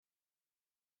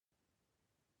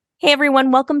Hey everyone,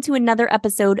 welcome to another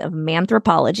episode of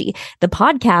Manthropology, the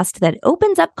podcast that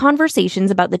opens up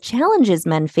conversations about the challenges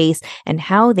men face and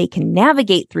how they can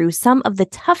navigate through some of the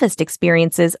toughest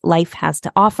experiences life has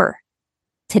to offer.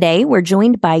 Today, we're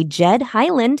joined by Jed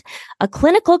Hyland, a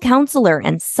clinical counselor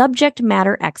and subject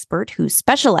matter expert who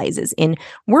specializes in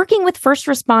working with first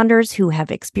responders who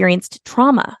have experienced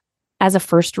trauma. As a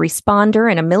first responder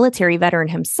and a military veteran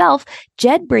himself,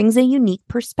 Jed brings a unique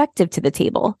perspective to the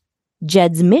table.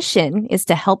 Jed's mission is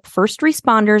to help first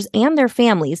responders and their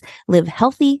families live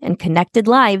healthy and connected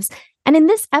lives. And in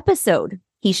this episode,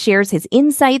 he shares his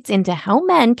insights into how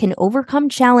men can overcome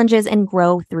challenges and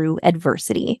grow through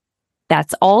adversity.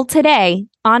 That's all today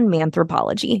on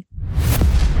Manthropology.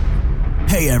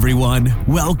 Hey everyone,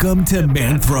 welcome to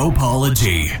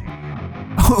Manthropology.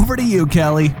 Over to you,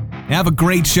 Kelly. Have a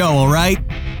great show, all right?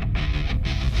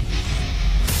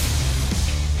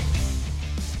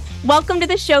 Welcome to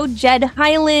the show, Jed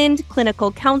Hyland,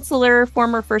 clinical counselor,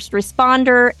 former first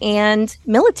responder, and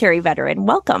military veteran.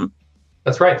 Welcome.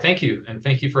 That's right. Thank you. And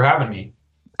thank you for having me.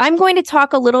 I'm going to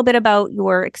talk a little bit about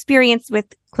your experience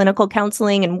with clinical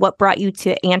counseling and what brought you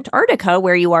to Antarctica,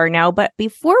 where you are now. But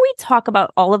before we talk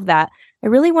about all of that, I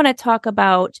really want to talk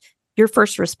about your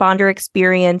first responder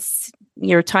experience,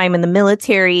 your time in the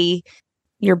military,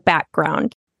 your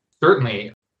background.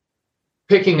 Certainly.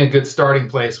 Picking a good starting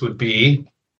place would be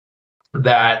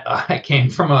that I came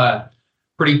from a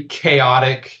pretty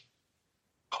chaotic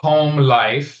home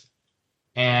life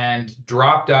and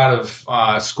dropped out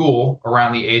of school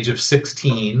around the age of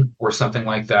 16 or something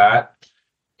like that,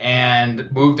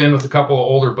 and moved in with a couple of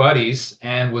older buddies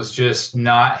and was just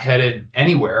not headed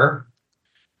anywhere.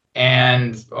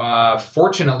 And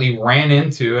fortunately ran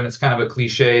into, and it's kind of a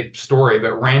cliche story,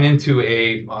 but ran into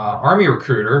a Army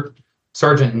recruiter,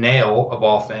 Sergeant Nail of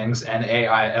all things,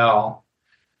 Nail.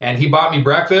 And he bought me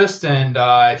breakfast, and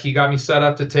he got me set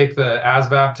up to take the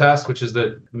ASVAB test, which is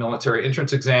the military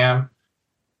entrance exam.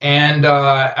 And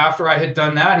after I had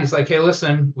done that, he's like, "Hey,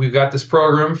 listen, we've got this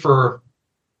program for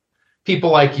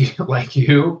people like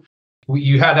you.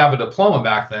 You had to have a diploma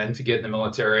back then to get in the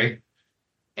military."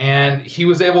 And he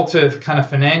was able to kind of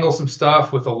finagle some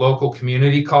stuff with a local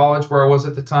community college where I was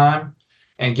at the time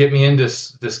and get me into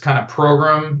this kind of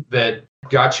program that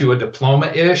got you a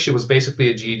diploma-ish. It was basically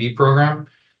a GED program.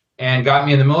 And got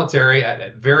me in the military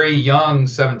at very young,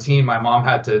 17. My mom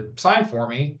had to sign for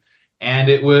me, and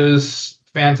it was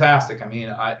fantastic. I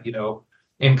mean,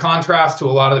 in contrast to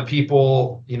a lot of the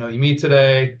people, you meet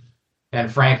today,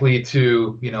 and frankly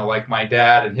to, like my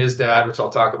dad and his dad, which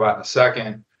I'll talk about in a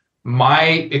second,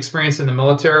 my experience in the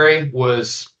military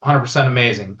was 100%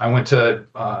 amazing. I went to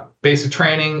basic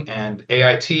training and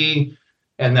AIT,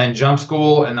 and then jump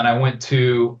school. And then I went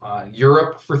to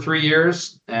Europe for 3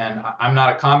 years. And I'm not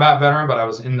a combat veteran, but I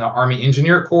was in the Army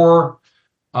Engineer Corps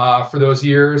for those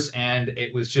years. And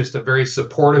it was just a very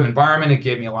supportive environment. It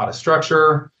gave me a lot of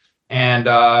structure. And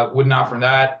would not from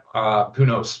that, who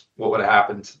knows what would have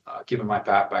happened given my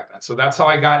path back then. So that's how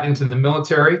I got into the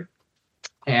military.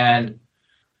 And,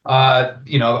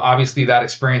 obviously that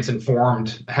experience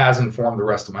has informed the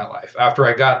rest of my life. After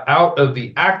I got out of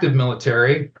the active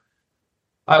military,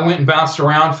 I went and bounced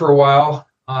around for a while,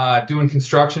 doing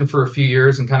construction for a few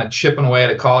years and kind of chipping away at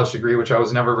a college degree, which I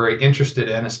was never very interested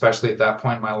in, especially at that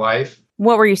point in my life.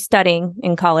 What were you studying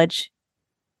in college?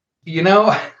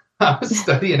 I was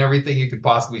studying everything you could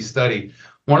possibly study.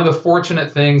 One of the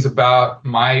fortunate things about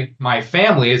my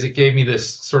family is it gave me this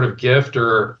sort of gift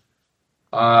or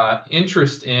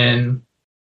interest in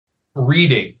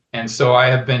reading. And so I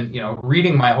have been,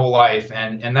 reading my whole life,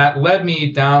 and that led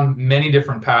me down many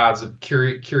different paths of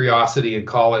curiosity in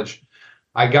college.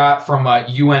 I got from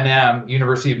UNM,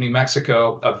 University of New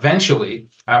Mexico, eventually,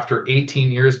 after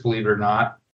 18 years, believe it or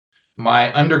not,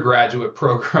 my undergraduate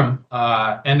program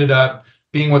ended up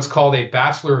being what's called a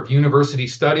Bachelor of University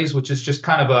Studies, which is just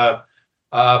kind of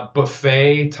a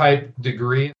buffet type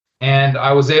degree. And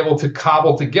I was able to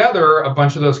cobble together a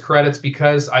bunch of those credits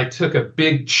because I took a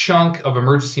big chunk of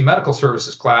emergency medical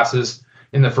services classes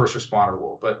in the first responder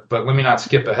world. But let me not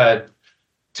skip ahead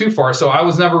too far. So I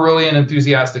was never really an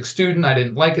enthusiastic student. I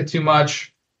didn't like it too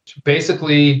much.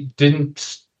 Basically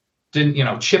didn't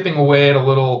chipping away at a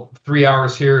little 3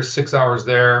 hours here, 6 hours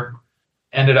there.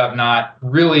 Ended up not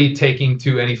really taking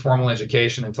to any formal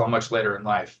education until much later in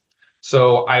life.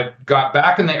 So I got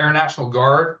back in the Air National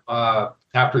Guard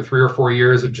after 3 or 4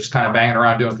 years of just kind of banging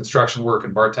around doing construction work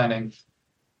and bartending.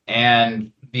 And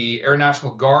the Air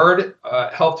National Guard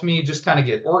helped me just kind of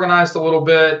get organized a little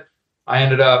bit. I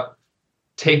ended up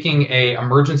taking a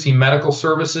emergency medical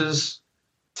services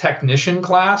technician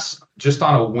class just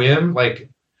on a whim. Like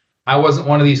I wasn't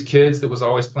one of these kids that was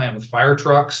always playing with fire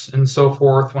trucks and so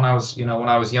forth. When I was young,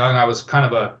 I was kind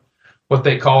of what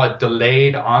they call a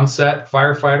delayed onset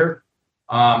firefighter.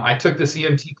 I took this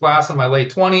EMT class in my late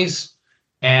 20s,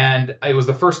 and it was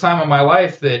the first time in my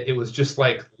life that it was just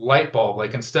like light bulb.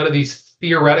 Like, instead of these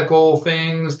theoretical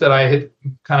things that I had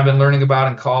kind of been learning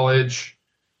about in college,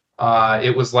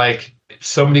 it was like, if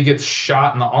somebody gets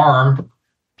shot in the arm,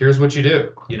 here's what you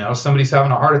do. Somebody's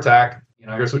having a heart attack,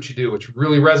 here's what you do, which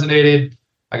really resonated.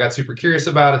 I got super curious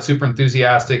about it, super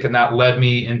enthusiastic, and that led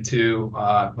me into,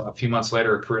 a few months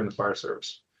later, a career in the fire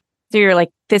service. So you're like,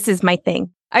 this is my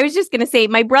thing. I was just going to say,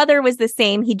 my brother was the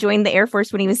same. He joined the Air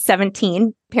Force when he was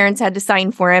 17. Parents had to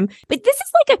sign for him. But this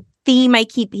is like a theme I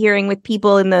keep hearing with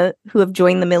people who have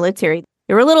joined the military.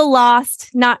 They were a little lost,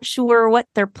 not sure what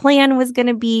their plan was going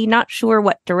to be, not sure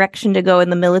what direction to go,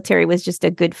 and the military was just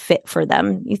a good fit for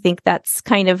them. You think that's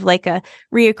kind of like a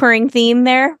reoccurring theme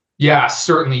there? Yeah,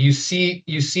 certainly. You see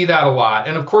that a lot.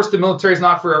 And of course, the military is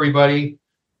not for everybody.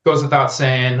 Goes without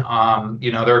saying.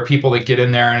 There are people that get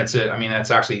in there, and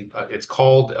it's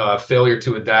called failure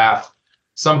to adapt.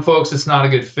 Some folks, it's not a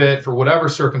good fit for whatever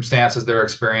circumstances they're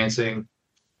experiencing,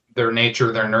 their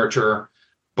nature, their nurture.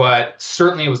 But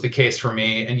certainly it was the case for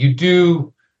me. And you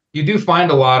do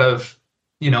find a lot of,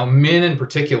 men in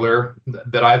particular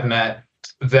that I've met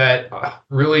that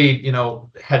really,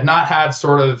 had not had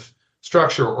sort of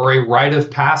structure or a rite of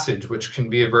passage, which can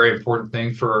be a very important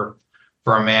thing for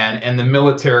a man. And the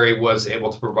military was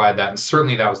able to provide that. And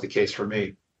certainly that was the case for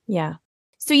me. Yeah.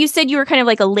 So you said you were kind of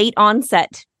like a late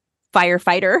onset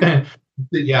firefighter.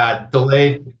 Yeah,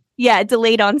 delayed. Yeah,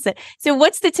 delayed onset. So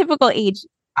what's the typical age?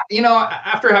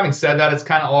 After having said that, it's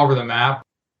kind of all over the map.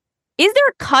 Is there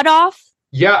a cutoff?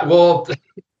 Yeah, well,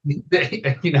 we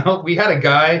had a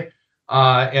guy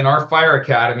in our fire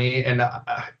academy, and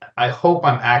I hope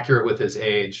I'm accurate with his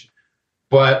age,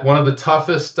 but one of the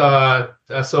toughest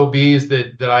SOBs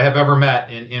that I have ever met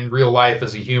in real life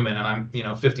as a human, and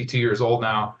I'm 52 years old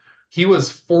now. He was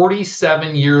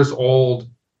 47 years old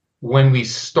when we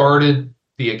started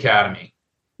the academy.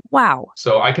 Wow.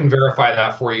 So I can verify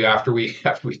that for you after we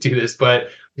do this. But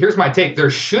here's my take. There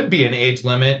should be an age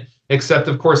limit, except,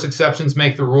 of course, exceptions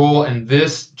make the rule. And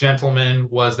this gentleman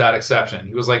was that exception.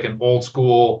 He was like an old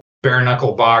school bare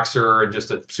knuckle boxer and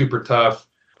just a super tough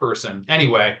person.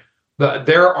 Anyway,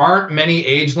 there aren't many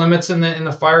age limits in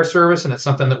the fire service. And it's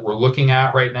something that we're looking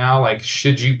at right now. Like,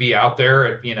 should you be out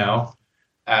there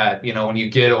at, when you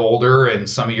get older and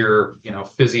some of your,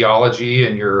 physiology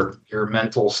and your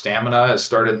mental stamina has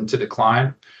started to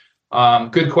decline?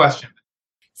 Good question.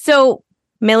 So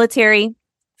military,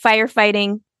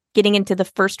 firefighting, getting into the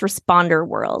first responder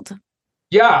world.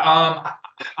 Yeah.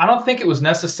 I don't think it was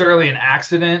necessarily an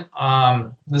accident.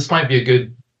 This might be a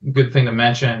good thing to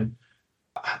mention.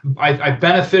 I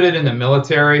benefited in the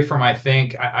military from,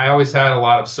 I always had a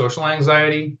lot of social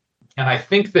anxiety. And I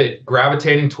think that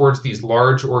gravitating towards these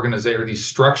large organizations, these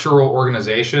structural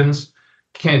organizations,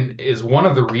 is one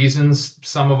of the reasons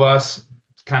some of us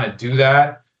kind of do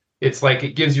that. It's like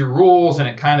it gives you rules, and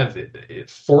it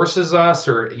forces us,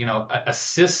 or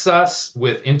assists us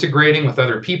with integrating with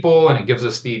other people, and it gives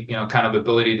us the kind of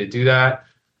ability to do that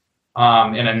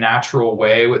in a natural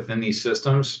way within these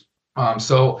systems.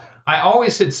 So I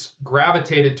always had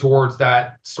gravitated towards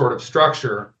that sort of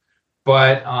structure.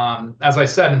 But as I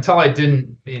said, until I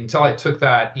took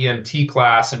that EMT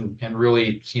class and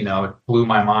really, it blew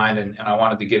my mind, and I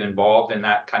wanted to get involved in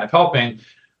that kind of helping,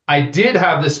 I did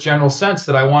have this general sense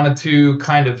that I wanted to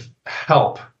kind of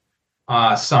help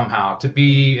somehow, to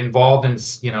be involved in,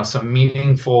 some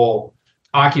meaningful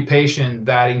occupation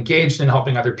that engaged in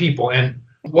helping other people. And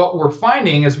what we're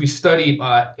finding as we study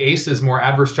ACEs, more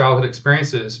adverse childhood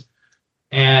experiences,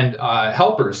 and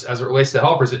helpers, as it relates to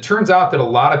helpers, it turns out that a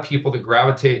lot of people that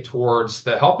gravitate towards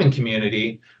the helping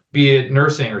community, be it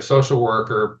nursing or social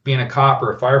work or being a cop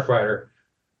or a firefighter,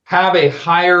 have a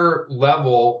higher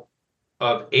level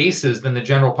of ACEs than the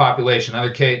general population.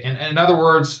 In other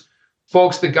words,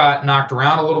 folks that got knocked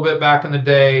around a little bit back in the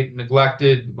day,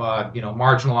 neglected,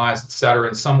 marginalized, et cetera,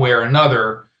 in some way or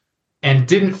another, and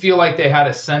didn't feel like they had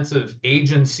a sense of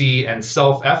agency and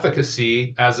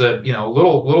self-efficacy as a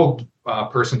little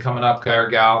person coming up, guy or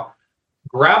gal,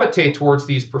 gravitate towards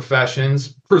these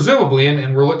professions, presumably,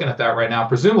 and we're looking at that right now,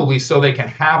 presumably so they can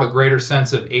have a greater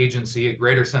sense of agency, a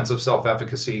greater sense of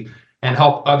self-efficacy, and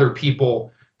help other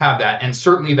people have that. And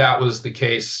certainly that was the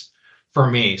case for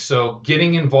me. So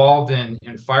getting involved in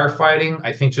firefighting,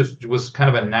 I think just was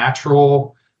kind of a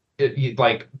natural,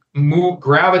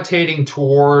 gravitating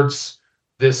towards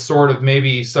this sort of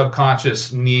maybe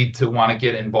subconscious need to want to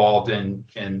get involved in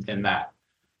that.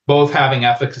 both having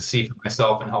efficacy for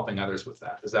myself and helping others with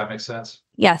that. Does that make sense?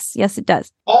 Yes, it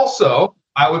does. Also,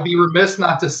 I would be remiss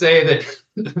not to say that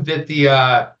that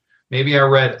the maybe I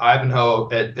read Ivanhoe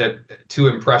at too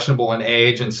impressionable an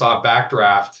age and saw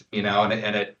Backdraft,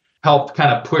 and it helped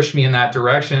kind of push me in that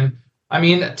direction. I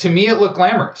mean, to me, it looked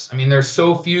glamorous. I mean, there's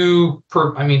so few,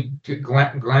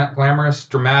 glamorous,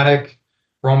 dramatic,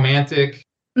 romantic.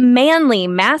 Manly,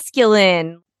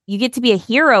 masculine. You get to be a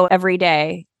hero every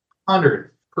day.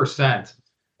 100%.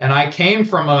 And I came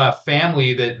from a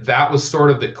family that was sort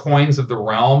of the coins of the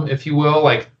realm, if you will,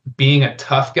 like being a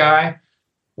tough guy,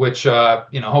 which,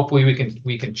 hopefully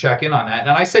we can check in on that. And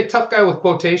I say tough guy with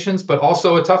quotations, but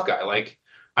also a tough guy. Like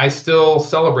I still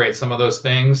celebrate some of those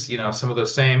things, some of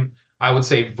those same, I would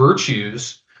say,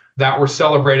 virtues that were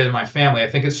celebrated in my family. I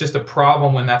think it's just a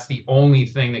problem when that's the only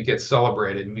thing that gets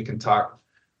celebrated, and we can talk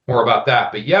more about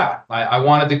that. But yeah, I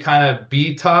wanted to kind of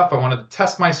be tough. I wanted to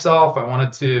test myself. I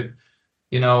wanted to,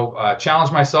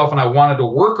 challenge myself, and I wanted to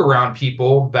work around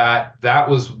people that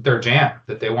was their jam,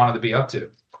 that they wanted to be up to,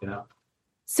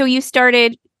 So you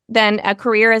started then a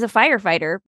career as a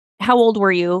firefighter. How old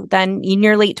were you then, in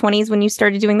your late 20s when you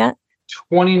started doing that?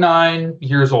 29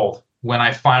 years old when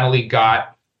I finally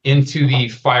got into the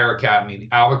fire academy, the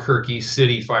Albuquerque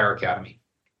City Fire Academy.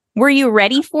 Were you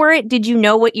ready for it? Did you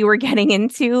know what you were getting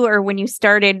into? Or when you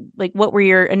started, like, what were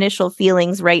your initial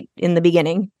feelings right in the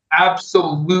beginning?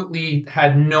 Absolutely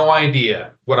had no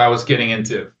idea what I was getting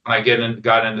into when I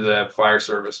got into the fire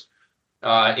service.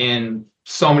 In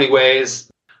so many ways,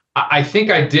 I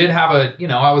think I did have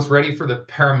I was ready for the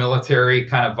paramilitary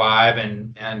kind of vibe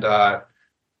and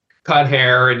cut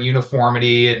hair and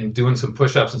uniformity and doing some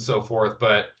push-ups and so forth.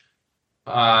 But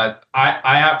I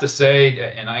have to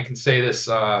say, and I can say this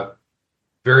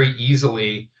very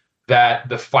easily, that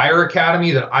the fire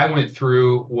academy that I went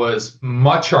through was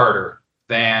much harder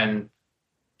than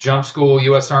jump school,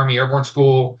 U.S. Army Airborne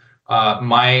School,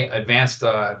 my advanced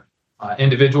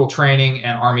individual training,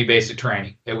 and Army basic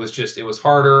training. It was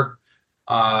harder.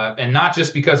 And not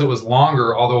just because it was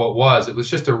longer, although it was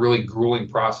just a really grueling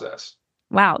process.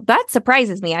 Wow, that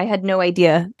surprises me. I had no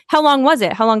idea. How long was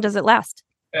it? How long does it last?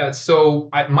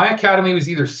 My academy was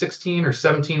either 16 or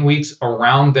 17 weeks,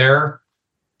 around there.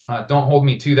 Don't hold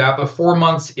me to that, but 4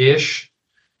 months-ish.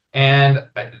 And,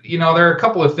 there are a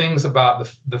couple of things about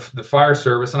the fire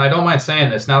service, and I don't mind saying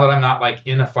this. Now that I'm not like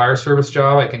in a fire service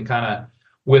job, I can kind of,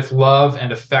 with love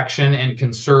and affection and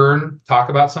concern, talk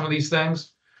about some of these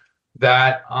things.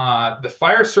 That the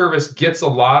fire service gets a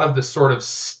lot of the sort of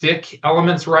stick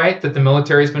elements right that the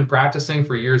military has been practicing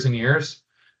for years and years,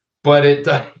 but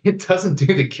it doesn't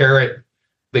do the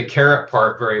carrot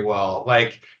part very well.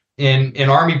 Like in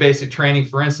Army basic training,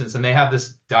 for instance, and they have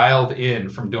this dialed in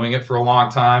from doing it for a long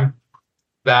time,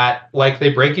 that like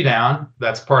they break you down.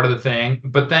 That's part of the thing.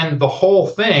 But then the whole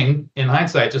thing, in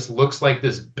hindsight, just looks like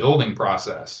this building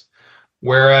process.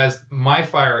 Whereas my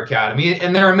fire academy,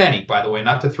 and there are many, by the way,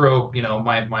 not to throw,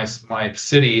 my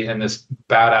city and this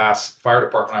badass fire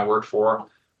department I worked for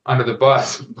under the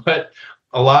bus, but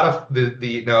a lot of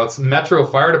it's metro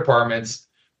fire departments,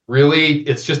 really,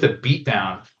 it's just a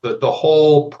beatdown. The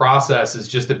whole process is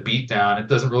just a beatdown. It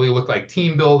doesn't really look like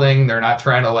team building. They're not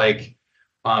trying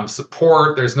to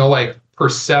support. There's no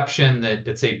perception that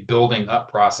it's a building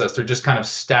up process. They're just kind of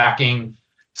stacking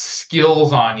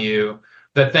skills on you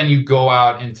that then you go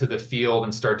out into the field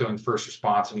and start doing first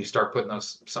response, and you start putting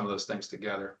some of those things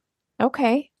together.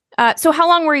 Okay. So how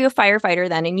long were you a firefighter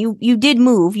then? And you did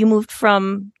move. You moved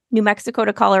from New Mexico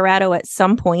to Colorado at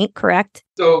some point, correct?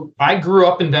 So I grew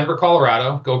up in Denver,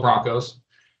 Colorado. Go Broncos.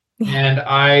 And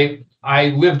I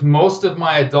lived most of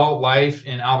my adult life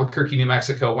in Albuquerque, New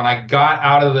Mexico. When I got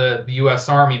out of the U.S.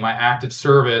 Army, my active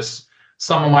service,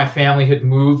 some of my family had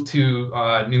moved to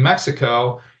New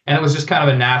Mexico. And it was just kind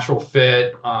of a natural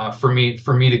fit for me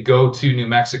to go to New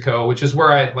Mexico, which is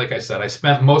where like I said, I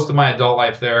spent most of my adult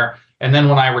life there. And then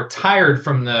when I retired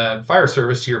from the fire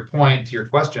service, to your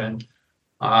question,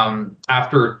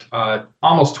 after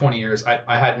almost 20 years,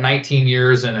 I had 19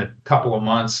 years and a couple of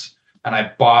months, and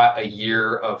I bought a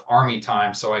year of Army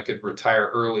time so I could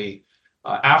retire early.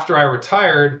 After I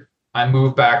retired, I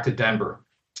moved back to Denver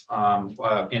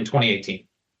in 2018.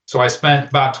 So I spent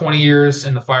about 20 years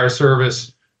in the fire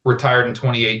service, retired in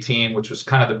 2018, which was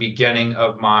kind of the beginning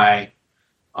of my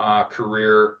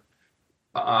career.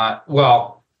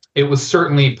 It was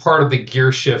certainly part of the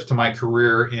gear shift to my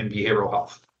career in behavioral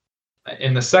health.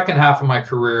 In the second half of my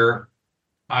career,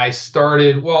 I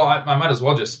started, I might as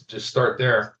well just start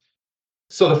there.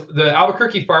 So the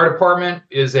Albuquerque Fire Department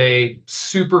is a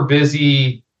super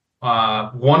busy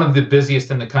one of the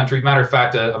busiest in the country. Matter of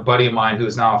fact, a buddy of mine who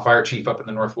is now a fire chief up in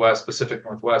the Northwest, Pacific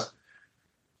Northwest,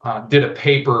 did a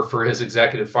paper for his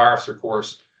executive fire officer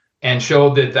course and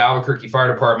showed that the Albuquerque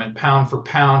Fire Department, pound for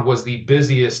pound, was the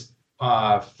busiest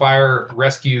fire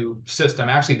rescue system,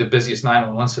 actually the busiest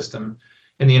 911 system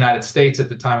in the United States at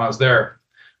the time I was there,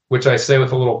 which I say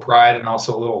with a little pride and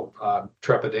also a little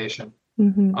trepidation.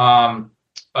 Mm-hmm.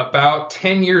 About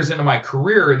 10 years into my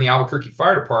career in the Albuquerque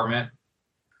Fire Department,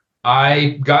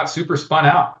 I got super spun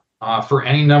out for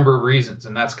any number of reasons,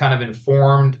 and that's kind of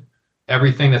informed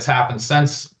everything that's happened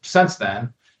since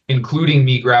then, including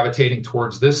me gravitating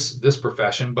towards this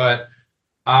profession. But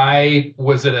I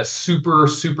was at a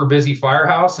super busy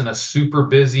firehouse and a super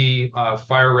busy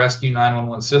fire rescue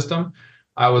 911 system.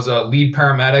 I was a lead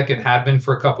paramedic and had been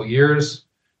for a couple of years.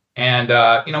 And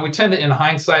we tend to, in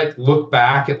hindsight, look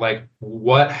back at like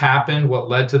what happened, what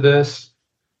led to this.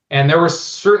 And there were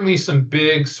certainly some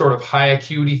big sort of high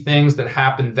acuity things that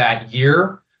happened that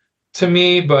year to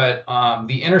me. But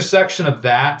the intersection of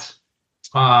that,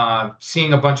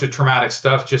 seeing a bunch of traumatic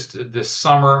stuff just this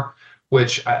summer,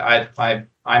 which I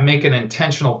make an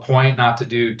intentional point not to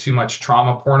do too much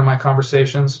trauma porn in my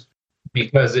conversations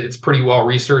because it's pretty well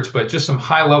researched, but just some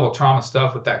high level trauma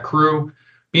stuff with that crew,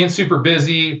 being super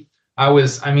busy. I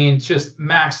was just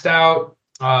maxed out,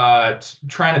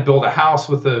 trying to build a house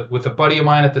with a buddy of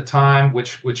mine at the time,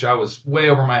 which I was way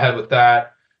over my head with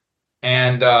that.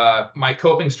 And my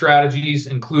coping strategies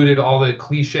included all the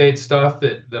cliched stuff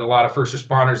that a lot of first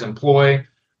responders employ,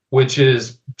 which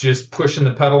is just pushing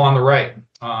the pedal on the right,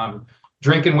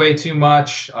 drinking way too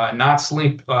much, not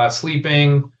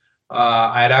sleeping.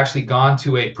 I had actually gone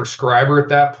to a prescriber at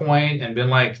that point and been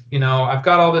like, I've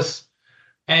got all this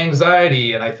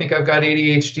anxiety and I think I've got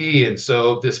ADHD. And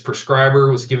so this prescriber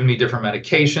was giving me different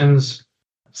medications.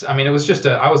 It was just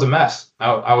I was a mess.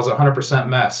 I was 100%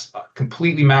 mess,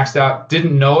 completely maxed out,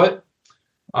 didn't know it.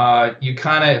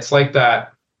 It's like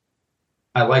that.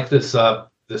 I like this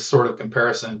sort of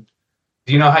comparison.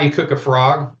 Do you know how you cook a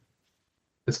frog?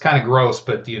 It's kind of gross,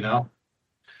 but do you know?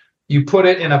 You put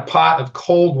it in a pot of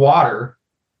cold water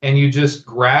and you just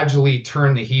gradually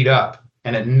turn the heat up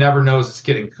and it never knows it's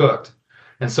getting cooked.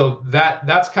 And so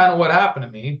that's kind of what happened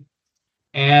to me.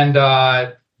 And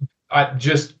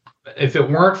if it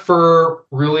weren't for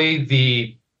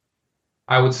really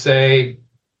I would say,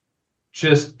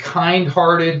 just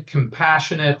kind-hearted,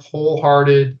 compassionate,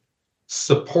 wholehearted,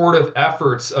 supportive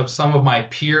efforts of some of my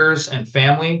peers and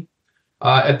family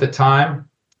at the time,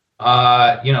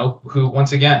 who,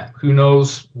 once again, who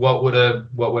knows what would have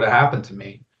happened to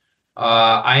me.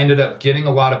 I ended up getting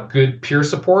a lot of good peer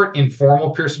support,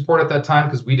 informal peer support at that time,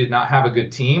 because we did not have a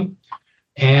good team.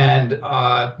 And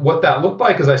what that looked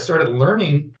like is I started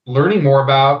learning more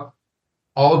about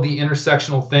all of the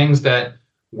intersectional things that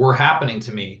were happening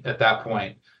to me at that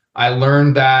point. I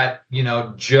learned that,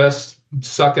 just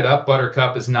suck it up,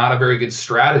 buttercup, is not a very good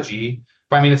strategy.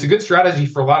 It's a good strategy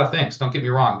for a lot of things. Don't get me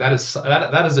wrong. That is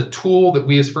a tool that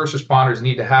we as first responders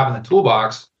need to have in the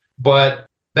toolbox, but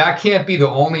that can't be the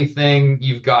only thing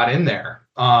you've got in there.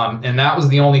 And that was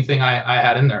the only thing I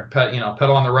had in there.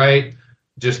 Pedal on the right,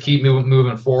 just keep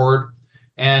moving forward.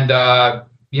 And I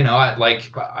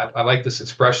like this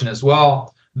expression as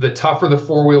well. The tougher the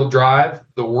four-wheel drive,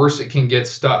 the worse it can get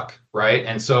stuck, right?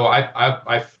 And so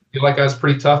I feel like I was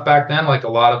pretty tough back then, like a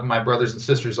lot of my brothers and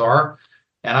sisters are.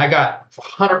 And I got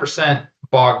 100%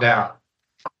 bogged down.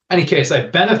 In any case, I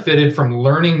benefited from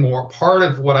learning more. Part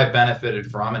of what I benefited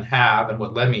from and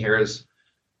what led me here is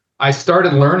I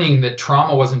started learning that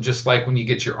trauma wasn't just like when you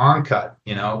get your arm cut,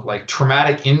 like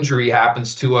traumatic injury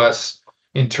happens to us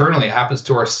internally, it happens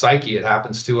to our psyche, it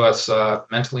happens to us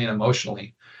mentally and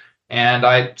emotionally. And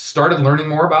I started learning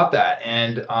more about that.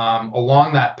 And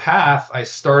along that path, I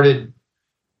started,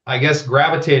 I guess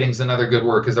gravitating is another good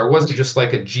word, because there wasn't just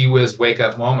like a gee whiz wake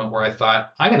up moment where I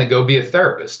thought, I'm going to go be a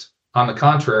therapist. On the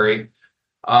contrary,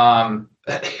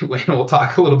 we'll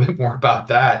talk a little bit more about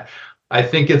that. I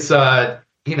think it's,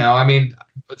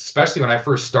 especially when I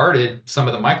first started some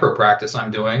of the micro practice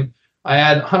I'm doing, I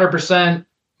had 100%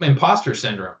 imposter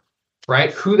syndrome,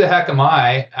 right? Who the heck am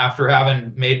I after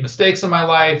having made mistakes in my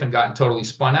life and gotten totally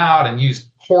spun out and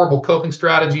used horrible coping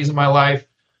strategies in my life?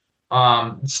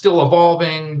 Still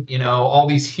evolving, all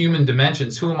these human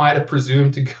dimensions. Who am I to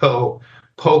presume to go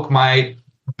poke my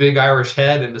big Irish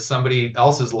head into somebody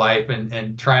else's life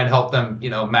and try and help them,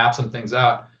 map some things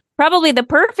out? Probably the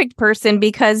perfect person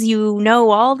because you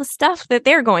know all the stuff that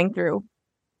they're going through.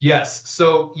 Yes.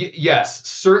 So yes,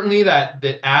 certainly that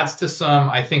adds to some,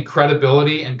 I think,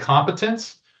 credibility and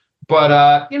competence.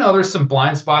 But there's some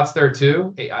blind spots there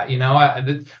too.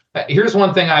 Here's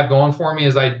one thing I have going for me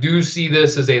is I do see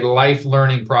this as a life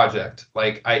learning project.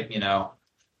 Like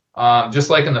just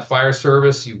like in the fire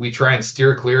service, we try and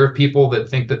steer clear of people that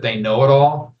think that they know it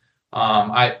all.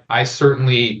 I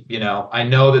certainly, I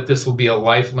know that this will be a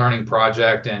life learning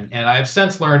project, and I have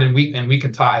since learned, and we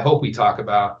can talk. I hope we talk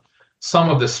about some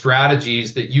of the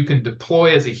strategies that you can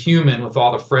deploy as a human with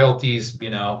all the frailties,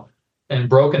 and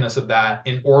brokenness of that,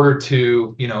 in order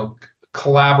to,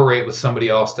 collaborate with somebody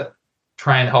else to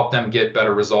try and help them get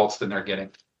better results than they're getting.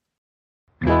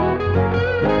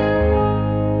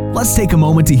 Let's take a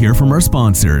moment to hear from our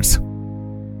sponsors.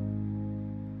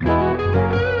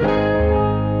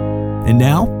 And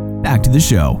now, back to the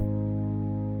show.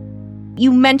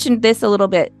 You mentioned this a little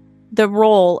bit, the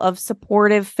role of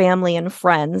supportive family and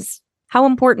friends. How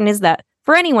important is that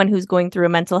for anyone who's going through a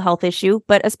mental health issue,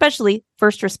 but especially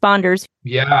first responders?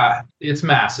 Yeah, it's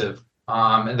massive.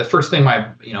 And the first thing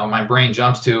my brain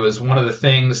jumps to is one of the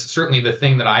things, certainly the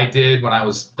thing that I did when I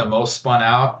was the most spun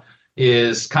out,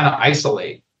 is kind of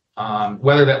isolate,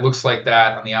 whether that looks like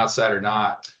that on the outside or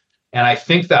not. And I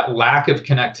think that lack of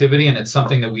connectivity, and it's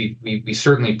something that we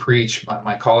certainly preach,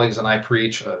 my colleagues and I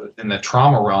preach in the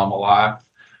trauma realm a lot,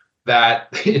 that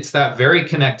it's that very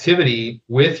connectivity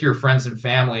with your friends and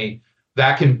family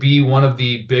that can be one of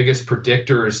the biggest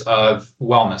predictors of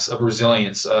wellness, of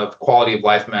resilience, of quality of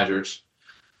life measures.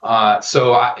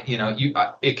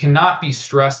 It cannot be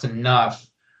stressed enough,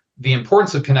 the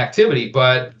importance of connectivity,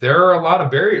 but there are a lot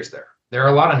of barriers there. There are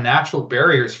a lot of natural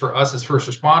barriers for us as first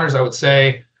responders. I would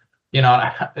say,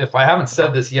 if I haven't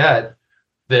said this yet,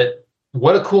 that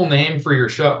what a cool name for your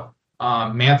show,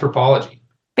 Manthropology.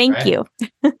 Thank right? you.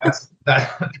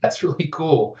 That's really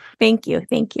cool. Thank you.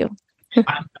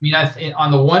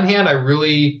 On the one hand, I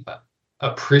really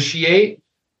appreciate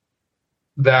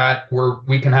that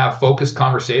we can have focused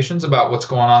conversations about what's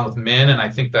going on with men, and I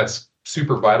think that's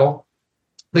super vital.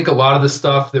 I think a lot of the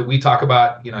stuff that we talk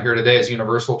about, here today is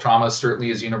universal. Trauma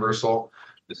certainly is universal,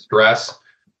 distress.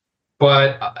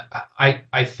 But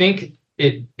I think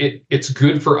it's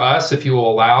good for us, if you will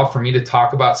allow for me to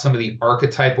talk about some of the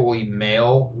archetypally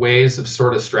male ways of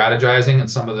sort of strategizing and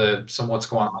some what's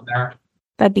going on there.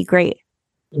 That'd be great.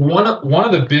 One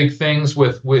of the big things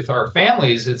with our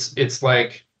families, it's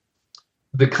like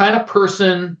the kind of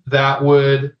person that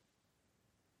would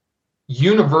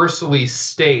universally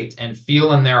state and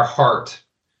feel in their heart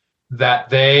that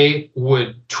they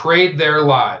would trade their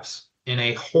lives in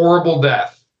a horrible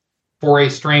death for a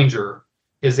stranger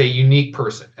is a unique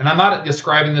person. And I'm not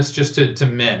describing this just to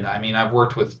men. I mean, I've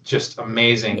worked with just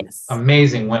amazing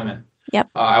women. Yep.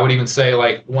 I would even say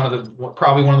like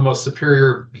probably one of the most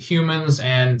superior humans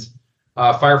and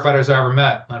firefighters I ever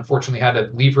met. Unfortunately, had to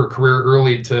leave her career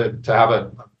early to have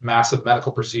a massive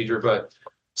medical procedure. But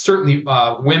certainly,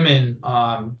 women,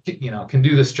 can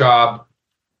do this job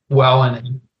well, and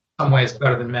in some ways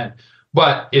better than men.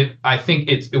 But I think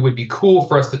it would be cool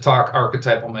for us to talk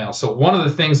archetypal male. So one of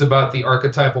the things about the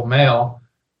archetypal male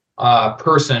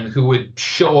person who would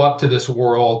show up to this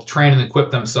world, train and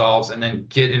equip themselves, and then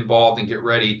get involved and get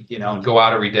ready, and go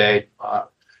out every day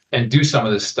and do some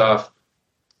of this stuff,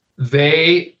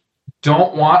 they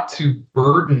don't want to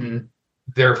burden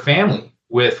their family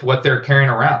with what they're carrying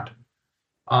around.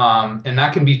 And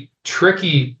that can be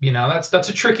tricky. That's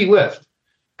a tricky lift,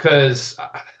 because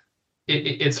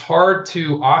it's hard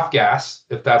to off gas,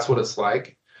 if that's what it's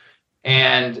like.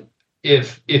 And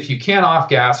if you can't off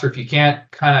gas, or if you can't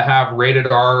kind of have rated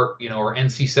R, or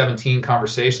NC-17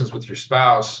 conversations with your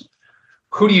spouse,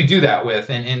 who do you do that with?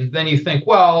 And then you think,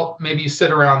 well, maybe you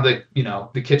sit around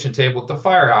the kitchen table at the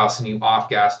firehouse and you off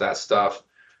gas that stuff.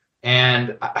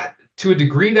 And to a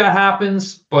degree that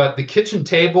happens, but the kitchen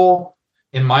table,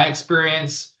 in my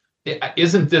experience,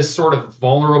 isn't this sort of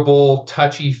vulnerable,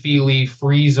 touchy-feely,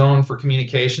 free zone for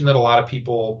communication that a lot of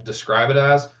people describe it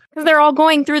as. Because they're all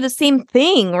going through the same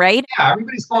thing, right? Yeah,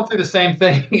 everybody's going through the same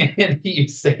thing. And you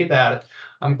say that.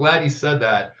 I'm glad you said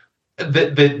that.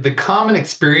 The common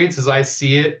experience as I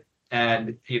see it,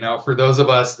 and for those of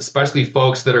us, especially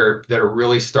folks that are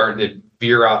really starting to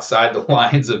veer outside the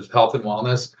lines of health and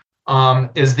wellness,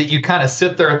 is that you kind of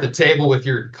sit there at the table with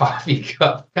your coffee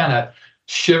cup, kind of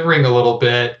shivering a little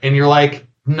bit, and you're like,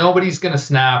 nobody's going to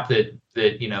snap that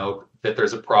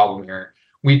there's a problem here.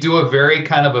 We do a very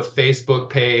kind of a Facebook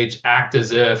page, act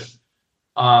as if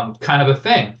kind of a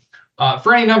thing,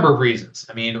 for any number of reasons.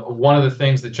 I mean, one of the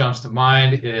things that jumps to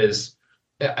mind is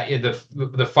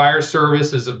the fire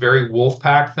service is a very wolf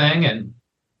pack thing, and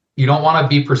you don't want to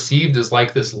be perceived as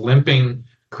like this limping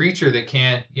creature that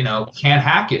can't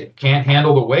hack it, can't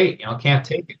handle the weight, can't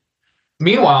take it.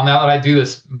 Meanwhile, now that I do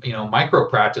this, micro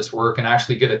practice work and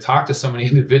actually get to talk to so many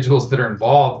individuals that are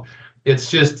involved,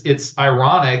 it's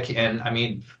ironic. And I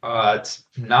mean, it's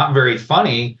not very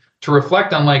funny to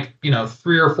reflect on, like,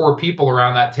 3 or 4 people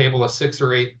around that table of 6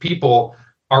 or 8 people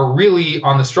are really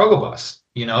on the struggle bus.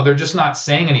 They're just not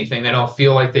saying anything. They don't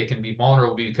feel like they can be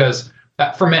vulnerable because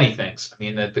for many things. I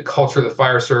mean, the culture of the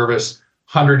fire service,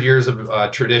 100 years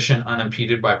of tradition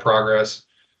unimpeded by progress.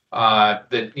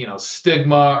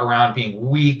 Stigma around being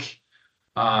weak.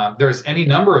 There's any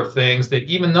number of things that,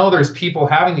 even though there's people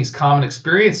having these common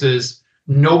experiences,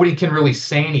 nobody can really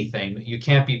say anything. You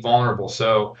can't be vulnerable.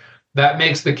 So that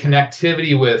makes the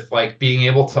connectivity with, like, being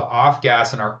able to off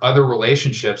gas in our other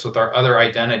relationships with our other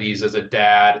identities as a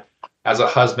dad, as a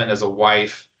husband, as a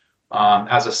wife,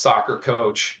 as a soccer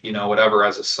coach, whatever,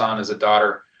 as a son, as a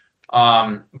daughter.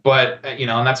 And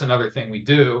that's another thing we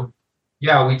do.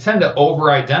 Yeah, we tend to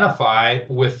over-identify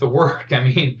with the work. I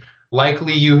mean,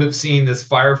 likely you have seen this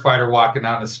firefighter walking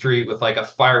down the street with, like, a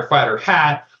firefighter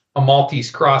hat, a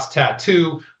Maltese cross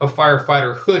tattoo, a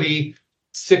firefighter hoodie,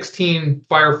 16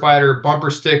 firefighter bumper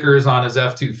stickers on his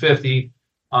F-250.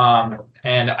 I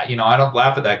don't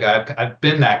laugh at that guy. I've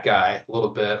been that guy a little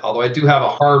bit, although I do have a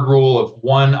hard rule of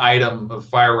one item of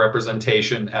fire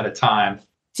representation at a time.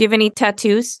 Do you have any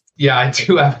tattoos? Yeah, I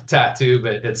do have a tattoo,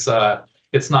 but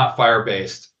it's not fire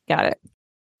based. Got it.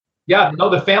 Yeah, no,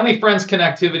 the family friends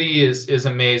connectivity is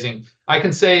amazing. I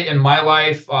can say in my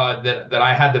life that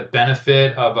I had the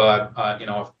benefit of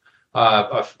a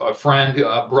friend,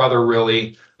 a brother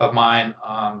really of mine,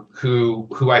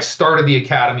 who I started the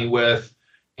academy with,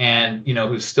 and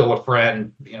who's still a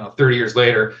friend 30 years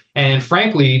later. And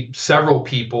frankly, several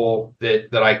people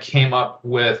that I came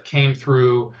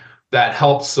through that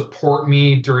helped support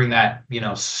me during that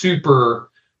super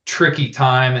tricky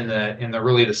time in the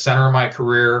really the center of my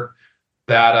career,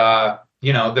 that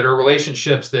that are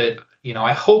relationships that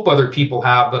I hope other people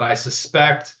have, but I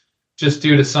suspect, just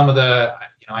due to some of the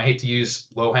I hate to use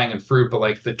low-hanging fruit, but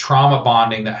like the trauma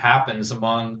bonding that happens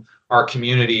among our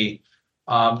community,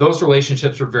 those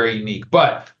relationships are very unique.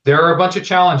 But there are a bunch of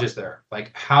challenges there.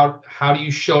 Like, how do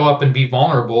you show up and be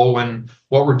vulnerable when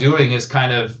what we're doing is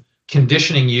kind of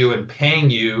conditioning you and paying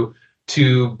you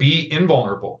to be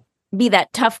invulnerable? Be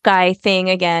that tough guy thing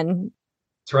again.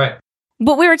 That's right.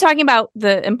 But we were talking about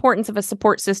the importance of a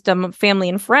support system of family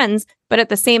and friends, but at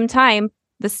the same time,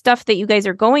 the stuff that you guys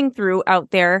are going through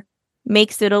out there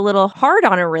makes it a little hard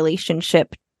on a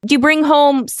relationship. Do you bring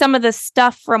home some of the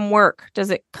stuff from work? Does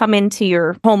it come into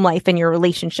your home life and your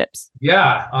relationships?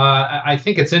 Yeah, I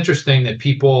think it's interesting that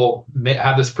people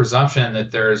have this presumption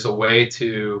that there's a way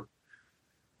to,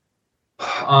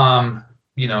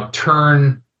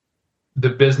 turn the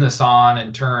business on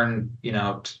and turn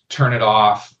it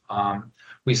off.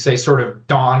 We say sort of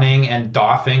donning and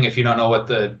doffing. If you don't know what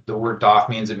the word doff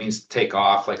means, it means to take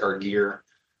off, like our gear.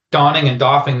 Donning and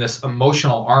doffing this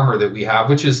emotional armor that we have,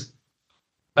 which is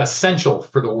essential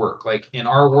for the work. Like in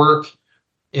our work,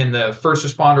 in the first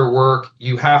responder work,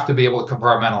 you have to be able to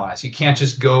compartmentalize. You can't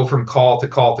just go from call to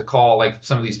call to call like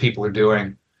some of these people are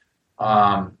doing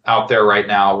out there right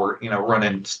now. We're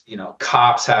running.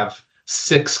 Cops have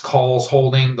 6 calls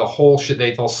holding the whole shit.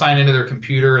 They'll sign into their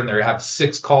computer and they have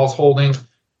 6 calls holding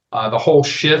the whole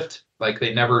shift. Like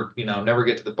they never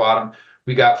get to the bottom.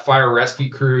 We got fire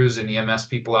rescue crews and EMS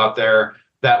people out there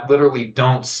that literally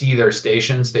don't see their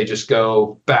stations. They just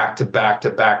go back to back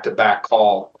to back to back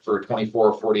call for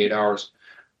 24 or 48 hours.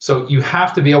 So you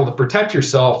have to be able to protect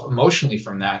yourself emotionally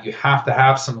from that. You have to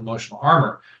have some emotional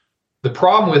armor. The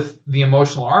problem with the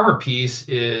emotional armor piece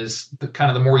is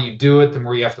the more you do it, the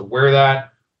more you have to wear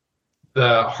that,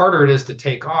 the harder it is to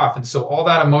take off. And so all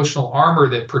that emotional armor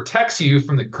that protects you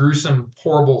from the gruesome,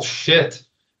 horrible shit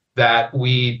that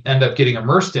we end up getting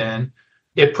immersed in,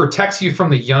 it protects you from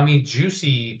the yummy,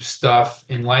 juicy stuff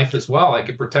in life as well. Like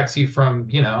it protects you from,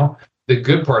 the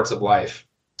good parts of life.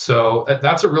 So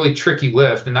that's a really tricky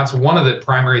lift. And that's one of the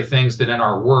primary things that in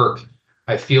our work,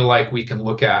 I feel like we can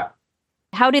look at.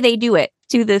 How do they do it?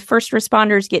 Do the first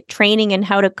responders get training in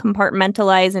how to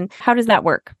compartmentalize, and how does that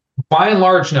work? By and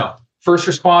large, no. First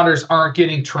responders aren't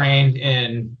getting trained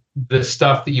in the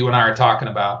stuff that you and I are talking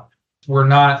about. We're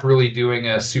not really doing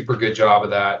a super good job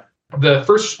of that. The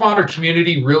first responder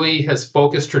community really has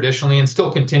focused traditionally and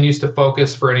still continues to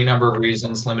focus for any number of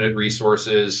reasons, limited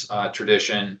resources,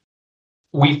 tradition.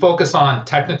 We focus on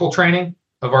technical training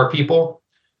of our people,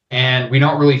 and we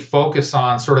don't really focus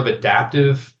on sort of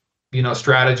adaptive,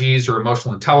 strategies or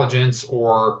emotional intelligence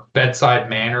or bedside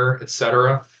manner, et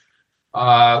cetera,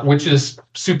 which is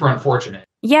super unfortunate.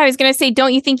 Yeah, I was going to say,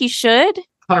 don't you think you should?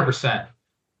 100%.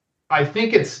 I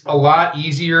think it's a lot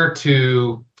easier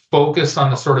to focus on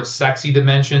the sort of sexy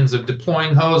dimensions of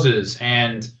deploying hoses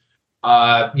and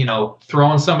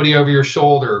throwing somebody over your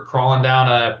shoulder, crawling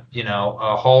down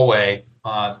a hallway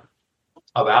of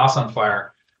a house on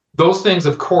fire. Those things,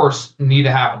 of course, need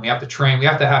to happen. We have to train. We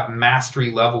have to have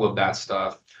mastery level of that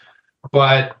stuff.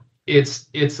 But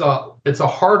it's a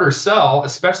harder sell,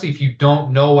 especially if you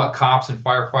don't know what cops and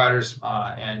firefighters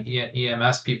and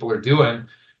EMS people are doing.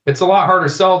 It's a lot harder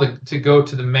sell to go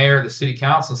to the mayor, the city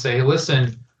council, and say, hey,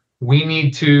 listen, we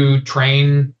need to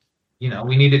train.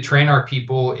 We need to train our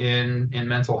people in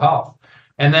mental health.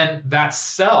 And then that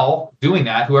cell doing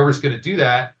that, whoever's going to do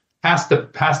that, has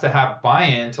to have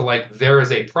buy-in to, like, there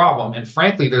is a problem. And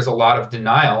frankly, there's a lot of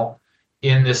denial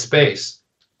in this space.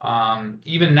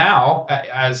 Even now,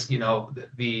 as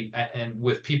and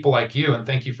with people like you, and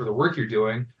thank you for the work you're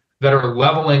doing, that are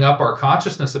leveling up our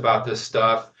consciousness about this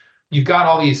stuff. You've got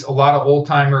a lot of old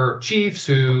timer chiefs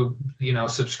who,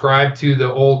 subscribe to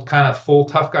the old kind of full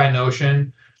tough guy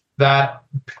notion that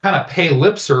kind of pay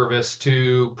lip service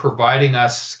to providing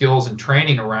us skills and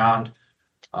training around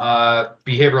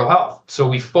behavioral health. So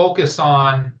we focus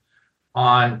on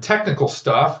technical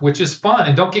stuff, which is fun,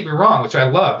 and don't get me wrong, which I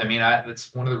loved. I mean,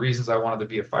 that's one of the reasons I wanted to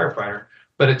be a firefighter.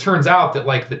 But it turns out that,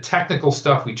 like, the technical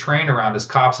stuff we train around as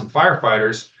cops and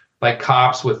firefighters, like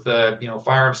cops with the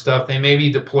firearm stuff, they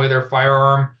maybe deploy their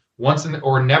firearm once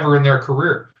or never in their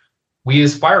career. We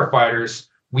as firefighters,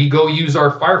 we go use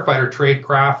our firefighter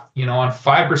tradecraft, on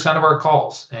 5% of our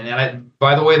calls. And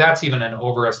by the way, that's even an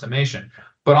overestimation.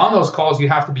 But on those calls, you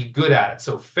have to be good at it.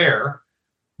 So fair.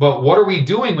 But what are we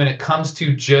doing when it comes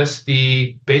to just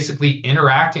the basically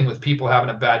interacting with people having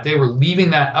a bad day? We're leaving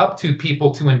that up to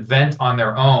people to invent on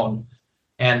their own.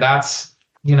 And that's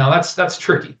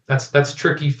tricky. That's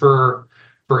tricky for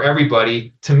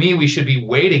everybody. To me, we should be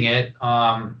weighting it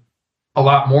a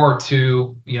lot more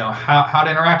to, how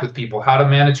to interact with people, how to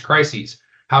manage crises,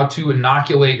 how to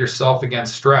inoculate yourself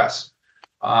against stress.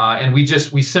 And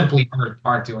we simply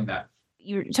aren't doing that.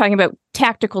 You're talking about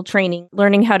tactical training,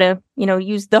 learning how to,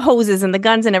 use the hoses and the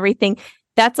guns and everything.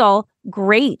 That's all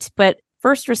great. But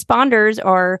first responders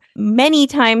are many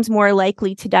times more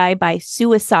likely to die by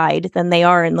suicide than they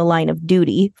are in the line of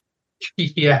duty.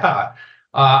 Yeah.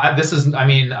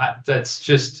 That's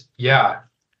just, yeah.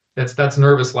 That's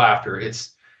nervous laughter.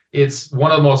 It's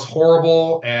one of the most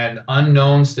horrible and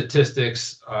unknown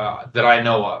statistics that I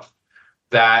know of,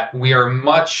 that we are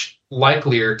much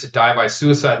likelier to die by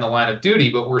suicide in the line of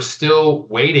duty, but we're still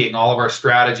waiting all of our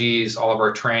strategies, all of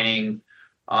our training.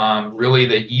 Really,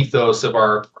 the ethos of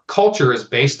our culture is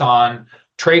based on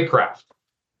tradecraft.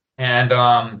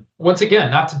 And once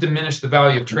again, not to diminish the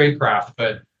value of tradecraft,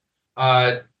 but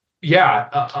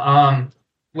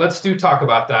let's talk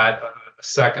about that a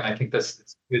second. I think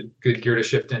that's good gear to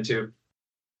shift into.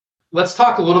 Let's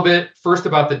talk a little bit first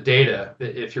about the data,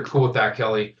 if you're cool with that,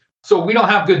 Kelly. So we don't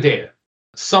have good data.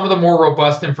 Some of the more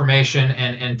robust information,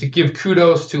 and to give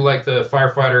kudos to, like, the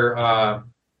firefighter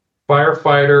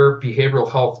Behavioral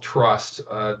Health Trust,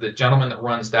 the gentleman that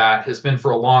runs that has been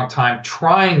for a long time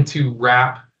trying to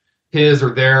wrap his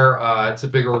or their, it's a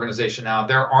big organization now,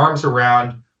 their arms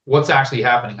around what's actually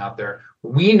happening out there.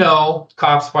 We know,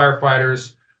 cops,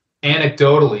 firefighters,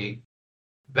 anecdotally,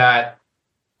 that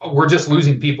we're just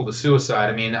losing people to suicide.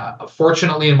 I mean,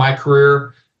 fortunately in my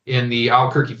career in the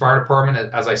Albuquerque Fire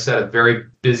Department, as I said, a very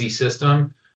busy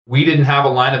system, we didn't have a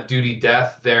line of duty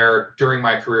death there during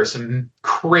my career. Some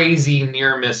crazy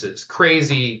near misses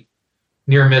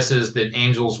that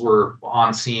angels were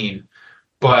on scene.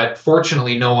 But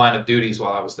fortunately, no line of duties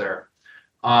while I was there.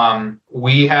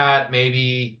 We had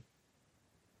maybe,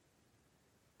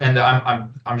 and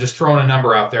I'm just throwing a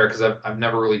number out there because I've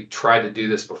never really tried to do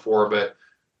this before, but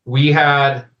we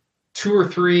had 2 or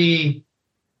 3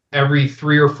 every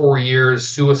 3 or 4 years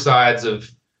suicides of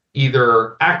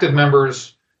either active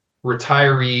members,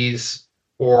 retirees,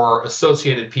 or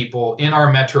associated people in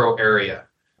our metro area.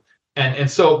 And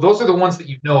so those are the ones that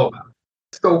you know about.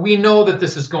 So we know that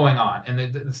this is going on, and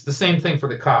it's the same thing for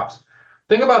the cops.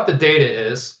 Thing about the data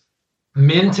is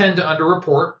men tend to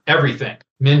underreport everything.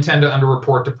 Men tend to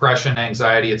underreport depression,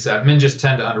 anxiety, etc. Men just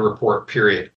tend to underreport,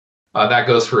 period. That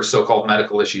goes for so-called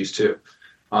medical issues too.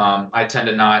 I tend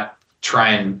to not try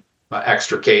and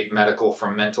extricate medical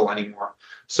from mental anymore.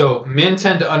 So men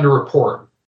tend to underreport.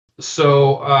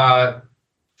 So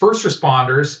first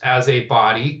responders as a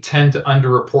body tend to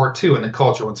underreport too in the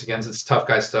culture. Once again, it's tough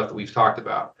guy stuff that we've talked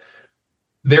about.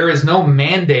 There is no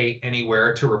mandate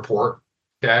anywhere to report.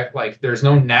 Okay, like there's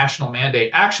no national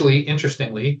mandate. Actually,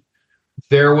 interestingly,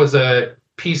 there was a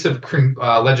piece of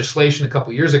legislation a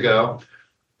couple years ago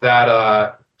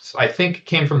that I think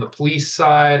came from the police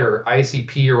side or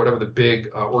ICP or whatever the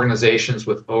big organizations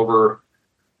with Overwatch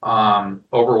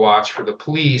for the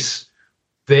police.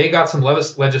 They got some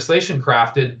legislation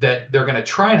crafted that they're going to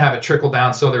try and have it trickle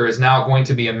down. So there is now going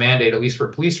to be a mandate, at least for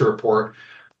police to report.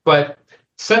 But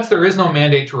since there is no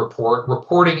mandate to report,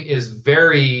 reporting is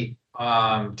very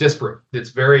disparate. It's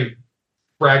very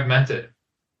fragmented.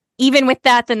 Even with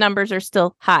that, the numbers are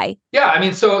still high. Yeah, I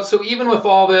mean, so even with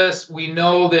all this, we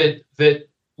know that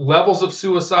levels of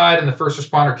suicide in the first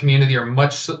responder community are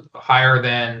much higher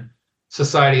than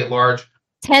society at large.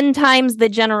 10 times the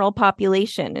general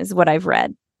population is what I've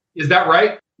read. Is that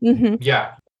right? Mm-hmm.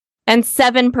 Yeah. And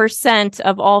 7%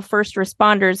 of all first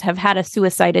responders have had a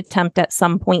suicide attempt at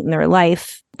some point in their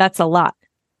life. That's a lot.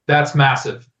 That's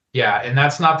massive. Yeah, and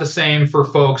that's not the same for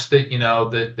folks that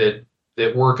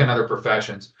that work in other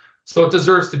professions. So it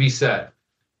deserves to be said.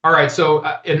 All right. So,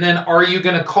 and then are you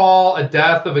going to call a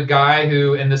death of a guy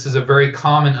who, and this is a very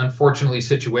common, unfortunately,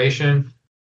 situation,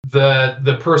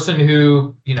 the person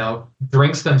who,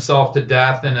 drinks themselves to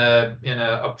death in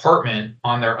a apartment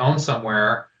on their own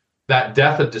somewhere, that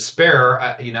death of despair,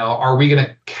 are we going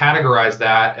to categorize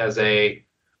that as a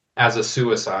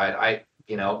suicide?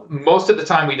 Most of the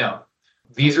time we don't.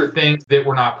 These are things that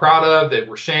we're not proud of, that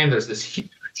we're ashamed. There's this huge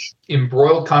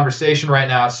embroiled conversation right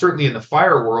now, certainly in the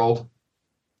fire world,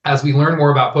 as we learn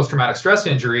more about post-traumatic stress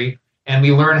injury and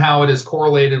we learn how it is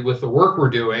correlated with the work we're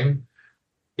doing.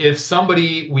 If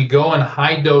we go and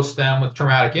high dose them with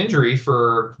traumatic injury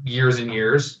for years and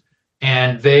years,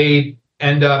 and they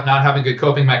end up not having good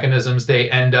coping mechanisms,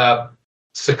 they end up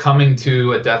succumbing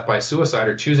to a death by suicide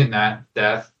or choosing that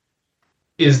death.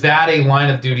 Is that a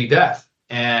line of duty death?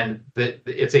 And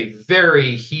it's a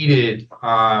very heated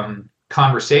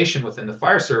conversation within the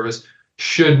fire service.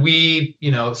 Should we,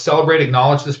 celebrate,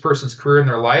 acknowledge this person's career in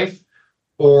their life?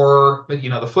 Or,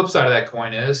 the flip side of that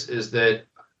coin is that,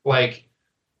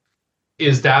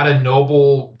 is that a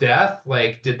noble death?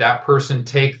 Did that person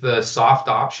take the soft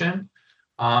option?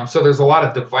 So there's a lot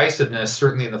of divisiveness,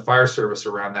 certainly in the fire service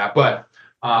around that. But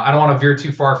I don't want to veer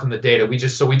too far from the data. We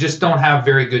just don't have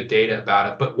very good data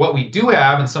about it. But what we do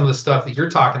have, and some of the stuff that you're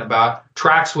talking about,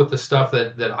 tracks with the stuff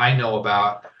that I know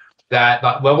about, that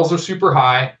levels are super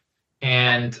high,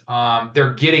 and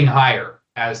they're getting higher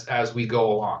as we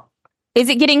go along. Is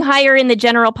it getting higher in the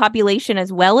general population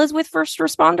as well as with first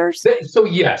responders? So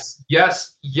yes,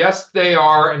 they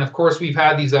are. And of course, we've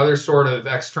had these other sort of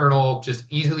external, just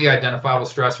easily identifiable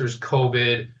stressors,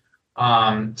 COVID,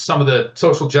 some of the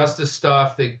social justice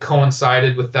stuff that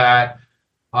coincided with that.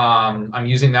 I'm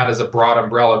using that as a broad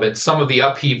umbrella, but some of the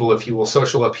upheaval, if you will,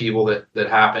 social upheaval that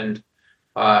happened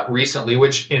recently,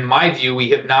 which in my view, we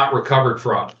have not recovered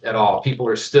from at all. People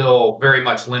are still very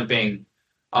much limping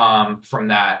from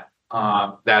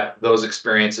those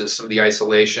experiences, some of the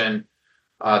isolation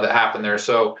that happened there.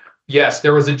 So yes,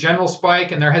 there was a general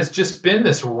spike, and there has just been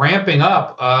this ramping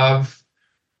up of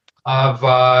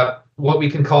what we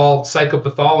can call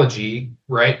psychopathology,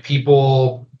 right?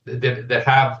 People that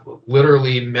have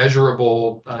literally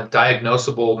measurable,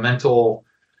 diagnosable mental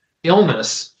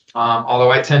illness.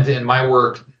 Although I tend to, in my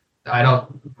work,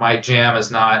 my jam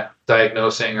is not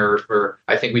diagnosing, or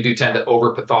I think we do tend to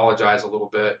over pathologize a little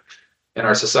bit in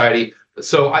our society.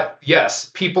 So yes,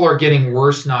 people are getting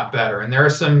worse, not better. And there are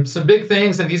some big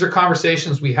things, and these are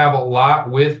conversations we have a lot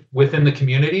within the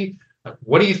community.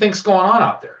 What do you think's going on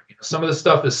out there? Some of the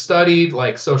stuff is studied,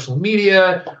 like social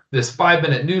media, this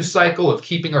 5-minute news cycle of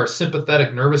keeping our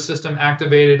sympathetic nervous system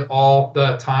activated all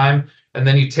the time. And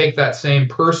then you take that same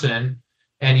person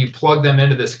and you plug them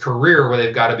into this career where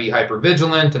they've got to be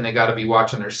hypervigilant and they got to be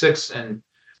watching their six, and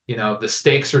the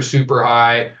stakes are super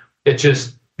high. It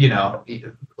just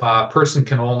a person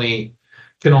can only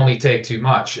take too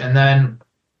much. And then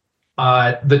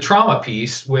the trauma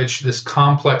piece, which this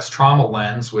complex trauma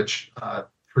lens, which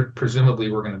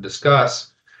presumably we're going to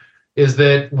discuss, is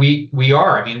that we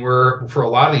are. I mean, for a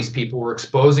lot of these people, we're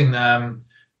exposing them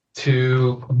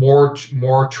to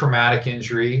more traumatic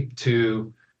injury,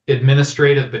 to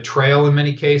administrative betrayal in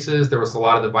many cases. There was a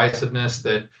lot of divisiveness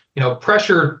that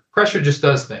pressure just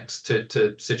does things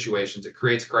to situations. It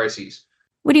creates crises.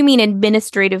 What do you mean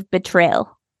administrative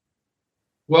betrayal?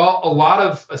 Well, a lot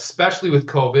of, especially with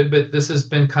COVID, but this has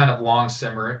been kind of long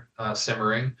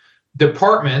simmering,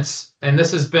 departments, and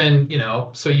this has been,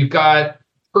 so you've got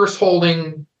purse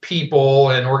holding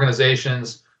people and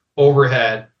organizations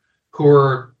overhead who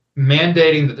are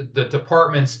mandating the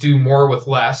departments do more with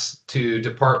less to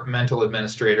departmental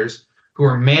administrators, who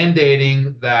are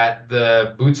mandating that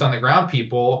the boots on the ground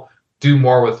people do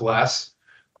more with less.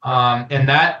 And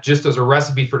that just is a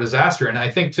recipe for disaster. And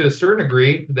I think to a certain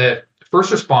degree that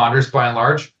first responders, by and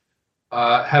large,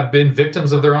 have been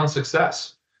victims of their own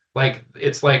success. Like,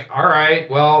 it's like, all right,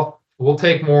 well, we'll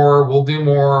take more, we'll do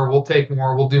more, we'll take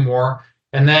more, we'll do more.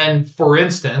 And then, for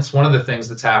instance, one of the things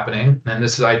that's happening, and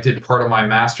this is, I did part of my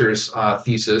master's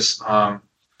thesis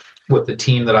with the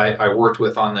team that I worked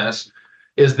with on this,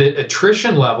 is that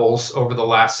attrition levels over the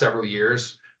last several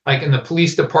years, like in the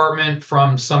police department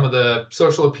from some of the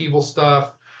social upheaval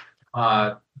stuff,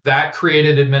 that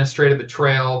created administrative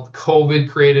betrayal. COVID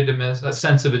created a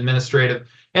sense of administrative,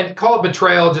 and call it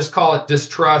betrayal, just call it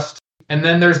distrust. And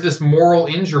then there's this moral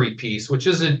injury piece, which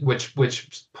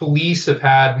police have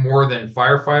had more than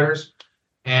firefighters.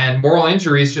 And moral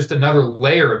injury is just another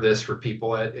layer of this for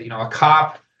people. A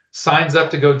cop signs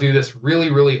up to go do this really,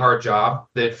 really hard job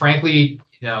that, frankly,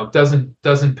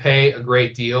 doesn't pay a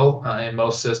great deal in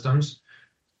most systems.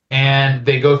 And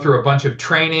they go through a bunch of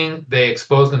training. They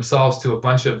expose themselves to a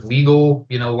bunch of legal,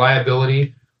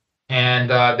 liability. And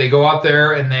they go out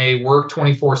there and they work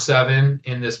 24/7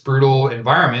 in this brutal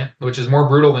environment, which is more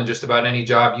brutal than just about any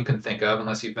job you can think of,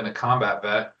 unless you've been a combat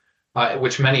vet,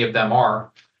 which many of them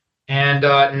are. And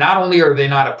not only are they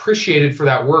not appreciated for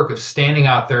that work of standing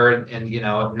out there and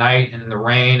at night and in the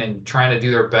rain and trying to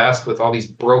do their best with all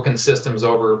these broken systems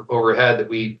overhead that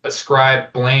we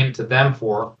ascribe blame to them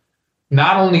for.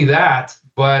 Not only that,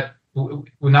 but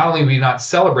not only do we not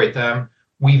celebrate them,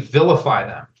 we vilify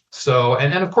them. So,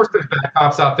 and of course there's bad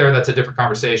cops out there. That's a different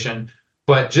conversation.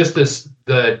 But just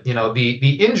the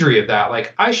injury of that,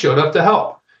 like, I showed up to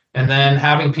help, and then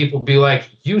having people be like,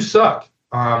 you suck,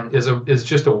 is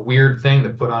just a weird thing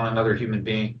to put on another human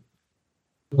being.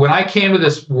 When I came to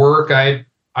this work, I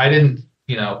didn't,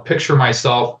 picture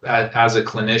myself as a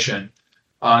clinician,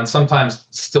 and sometimes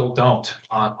still don't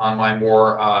on my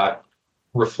more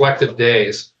reflective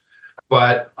days.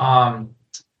 But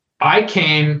I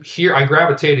came here, I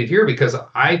gravitated here because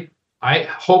I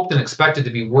hoped and expected to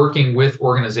be working with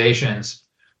organizations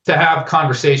to have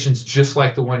conversations just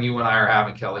like the one you and I are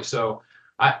having, Kelly. So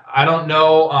I don't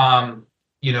know,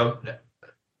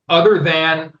 other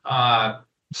than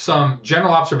some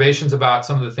general observations about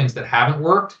some of the things that haven't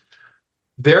worked,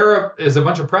 there is a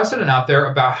bunch of precedent out there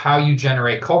about how you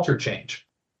generate culture change.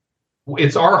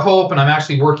 It's our hope, and I'm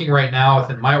actually working right now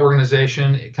within my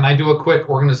organization. Can I do a quick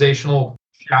organizational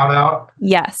shout out?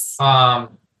 Yes. A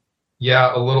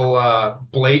little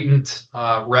blatant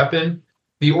repping.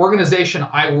 The organization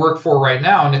I work for right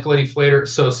now, Nicoletti Flater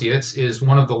Associates, is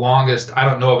one of the longest, I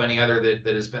don't know of any other that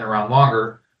has been around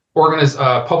longer,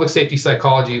 public safety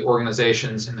psychology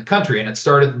organizations in the country. And it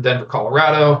started in Denver,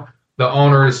 Colorado. The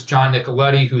owner is John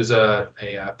Nicoletti, who's a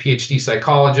PhD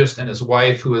psychologist, and his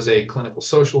wife, who is a clinical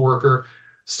social worker.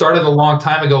 Started a long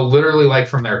time ago, literally like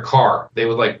from their car. They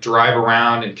would like drive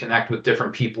around and connect with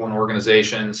different people and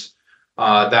organizations.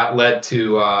 That led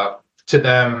to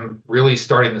them really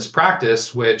starting this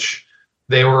practice, which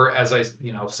they were,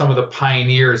 some of the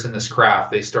pioneers in this craft.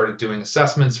 They started doing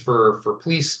assessments for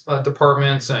police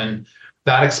departments, and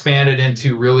that expanded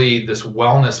into really this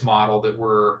wellness model that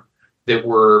we're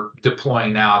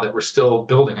deploying now, that we're still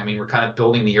building. I mean, we're kind of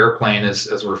building the airplane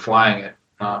as we're flying it.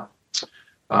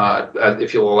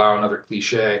 If you'll allow another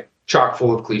cliche, chock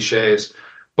full of cliches.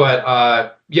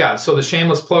 But so the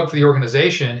shameless plug for the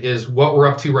organization is what we're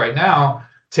up to right now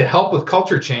to help with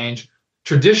culture change.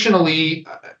 Traditionally,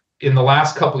 in the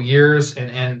last couple of years,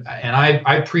 and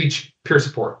I preach peer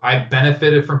support. I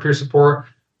benefited from peer support.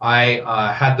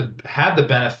 I had the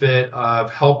benefit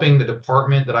of helping the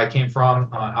department that I came from,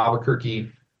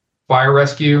 Albuquerque Fire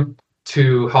Rescue,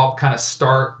 to help kind of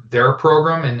start their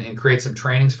program and create some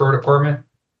trainings for our department.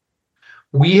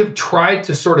 We have tried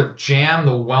to sort of jam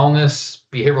the wellness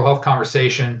behavioral health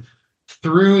conversation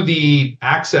through the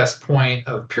access point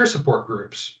of peer support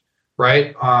groups,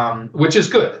 right? Which is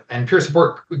good, and peer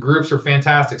support groups are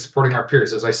fantastic, supporting our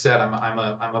peers. As I said, I'm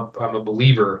a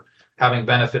believer, having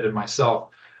benefited myself.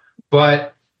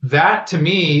 But that to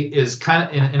me is kind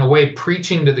of in a way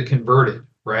preaching to the converted,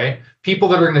 right? People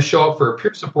that are going to show up for a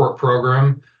peer support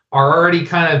program are already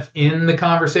kind of in the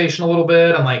conversation a little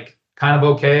bit. I'm like kind of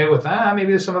okay with maybe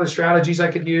there's some other strategies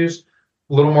I could use,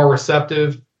 a little more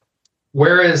receptive.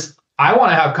 Whereas I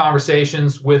want to have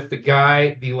conversations with the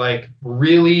guy, the like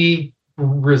really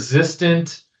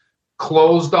resistant,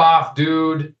 closed off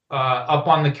dude up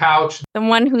on the couch. The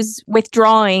one who's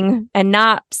withdrawing and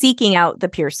not seeking out the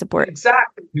peer support.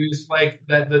 Exactly. Who's like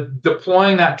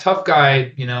deploying that tough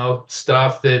guy,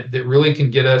 stuff that really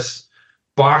can get us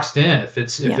boxed in if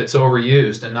it's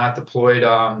overused and not deployed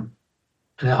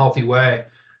in a healthy way.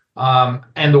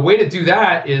 And the way to do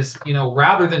that is,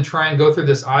 rather than try and go through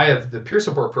this eye of the peer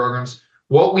support programs,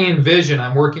 what we envision,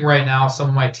 I'm working right now, some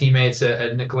of my teammates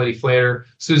at Nicoletti Flater,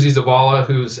 Susie Zavala,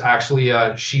 who's actually,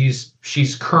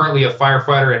 she's currently a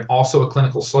firefighter and also a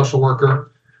clinical social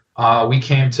worker. We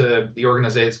came to the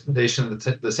organization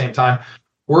at the same time.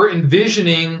 We're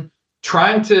envisioning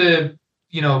trying to,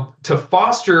 to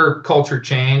foster culture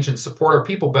change and support our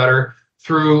people better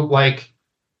through like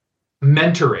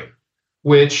mentoring,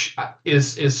 which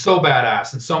is so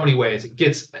badass in so many ways. It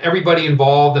gets everybody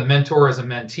involved, the mentor as a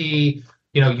mentee.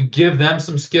 You give them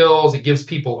some skills. It gives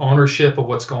people ownership of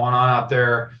what's going on out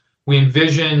there. We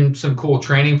envision some cool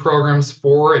training programs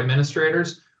for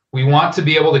administrators. We want to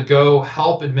be able to go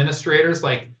help administrators,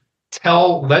 like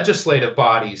tell legislative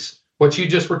bodies what you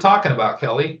just were talking about,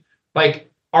 Kelly.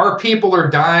 Like, our people are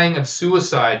dying of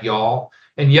suicide, y'all.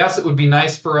 And yes, it would be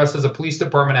nice for us as a police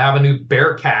department to have a new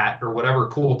Bearcat or whatever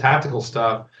cool tactical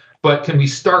stuff. But can we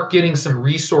start getting some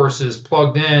resources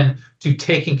plugged in to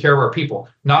taking care of our people,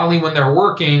 not only when they're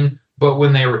working, but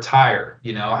when they retire?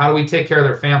 How do we take care of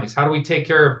their families? How do we take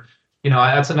care of,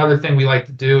 that's another thing we like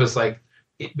to do is like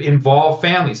involve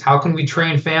families. How can we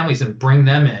train families and bring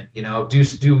them in?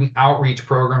 Do outreach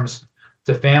programs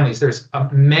to families. There's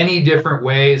many different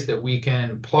ways that we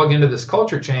can plug into this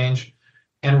culture change.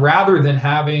 And rather than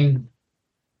having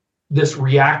this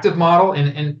reactive model,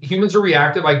 and humans are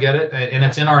reactive, I get it, and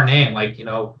it's in our name,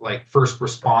 like first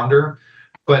responder.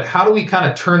 But how do we kind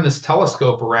of turn this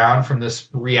telescope around from this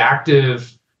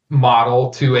reactive model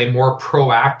to a more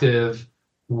proactive,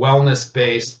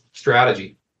 wellness-based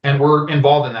strategy? And we're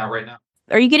involved in that right now.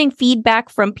 Are you getting feedback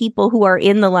from people who are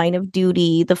in the line of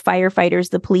duty, the firefighters,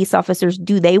 the police officers?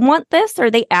 Do they want this?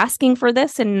 Are they asking for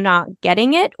this and not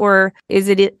getting it? Or is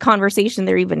it a conversation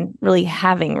they're even really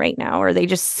having right now? Or are they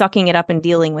just sucking it up and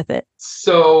dealing with it?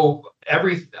 So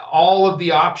all of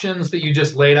the options that you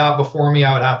just laid out before me,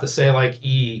 I would have to say like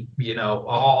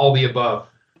all the above.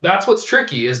 That's what's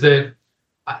tricky is that,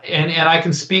 and I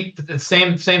can speak the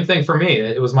same thing for me.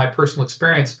 It was my personal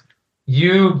experience.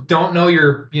 You don't know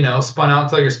you're, spun out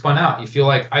until you're spun out. You feel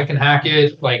like I can hack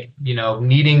it. Like,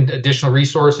 needing additional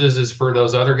resources is for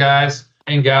those other guys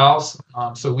and gals.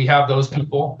 So we have those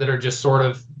people that are just sort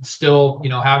of still,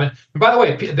 having. And by the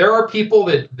way, there are people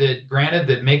that granted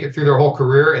that make it through their whole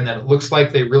career and that it looks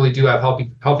like they really do have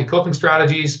healthy coping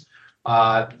strategies.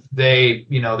 They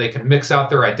can mix out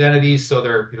their identities so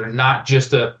they're not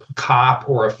just a cop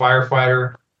or a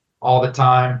firefighter all the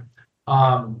time.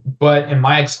 But in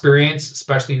my experience,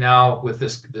 especially now with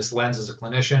this lens as a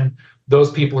clinician,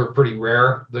 those people are pretty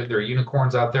rare. They're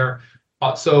unicorns out there.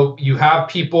 So you have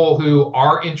people who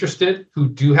are interested, who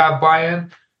do have buy-in.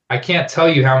 I can't tell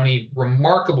you how many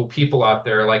remarkable people out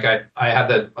there. Like I had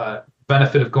the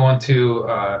benefit of going to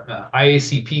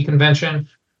IACP convention.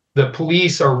 The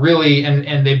police are really,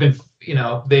 and they've been,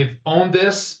 they've owned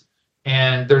this,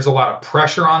 and there's a lot of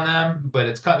pressure on them. But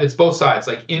it's both sides.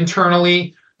 Like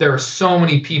internally, there are so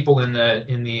many people in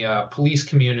the police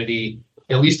community,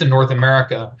 at least in North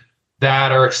America,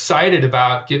 that are excited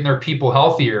about getting their people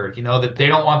healthier. That they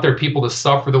don't want their people to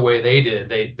suffer the way they did.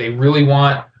 They really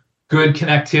want good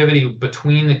connectivity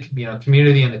between the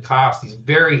community and the cops. These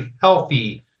very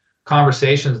healthy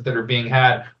conversations that are being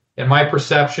had. In my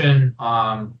perception,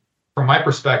 from my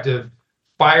perspective,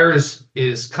 fires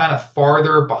is kind of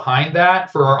farther behind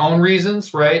that for our own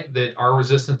reasons, right? That are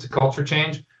resistant to culture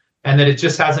change. And that it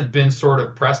just hasn't been sort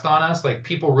of pressed on us. Like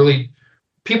people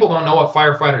don't know what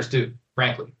firefighters do,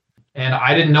 frankly. And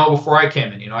I didn't know before I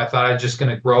came in. I thought I was just going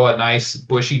to grow a nice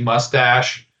bushy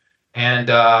mustache and,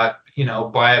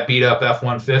 buy a beat up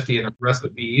F-150 and the rest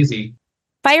would be easy.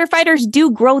 Firefighters do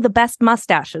grow the best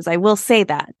mustaches. I will say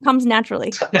that. Comes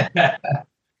naturally.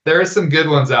 There are some good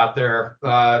ones out there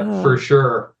for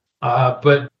sure.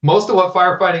 But most of what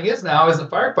firefighting is now isn't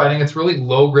firefighting. It's really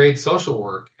low grade social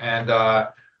work. And,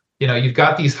 you've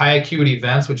got these high acuity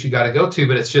events, which you got to go to,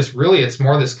 but it's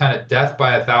more this kind of death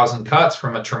by 1,000 cuts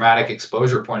from a traumatic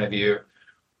exposure point of view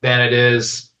than it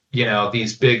is,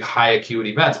 these big high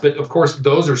acuity events. But of course,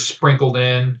 those are sprinkled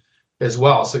in as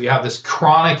well. So you have this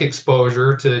chronic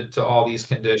exposure to all these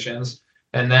conditions,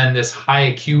 and then this high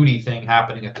acuity thing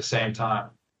happening at the same time.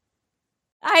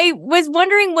 I was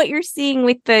wondering what you're seeing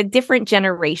with the different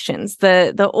generations,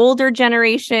 the older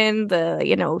generation,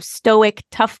 the, stoic,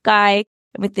 tough guy,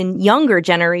 with the younger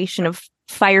generation of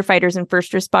firefighters and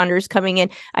first responders coming in.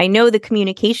 I know the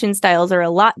communication styles are a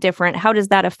lot different. How does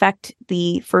that affect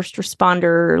the first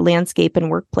responder landscape and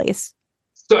workplace?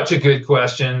 Such a good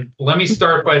question. Let me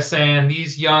start by saying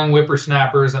these young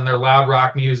whippersnappers and their loud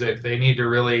rock music, they need to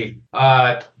really,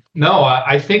 I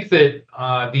think that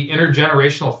the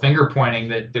intergenerational finger pointing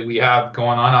that we have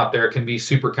going on out there can be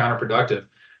super counterproductive.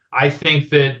 I think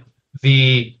that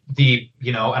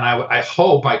and I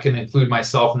hope I can include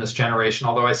myself in this generation,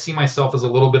 although I see myself as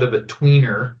a little bit of a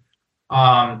tweener.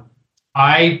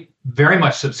 I very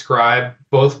much subscribe,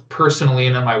 both personally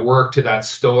and in my work, to that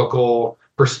stoical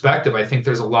perspective. I think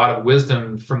there's a lot of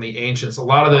wisdom from the ancients. A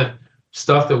lot of the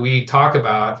stuff that we talk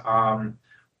about,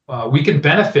 we can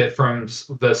benefit from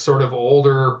the sort of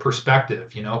older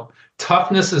perspective.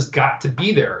 Toughness has got to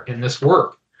be there in this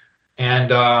work, and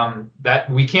that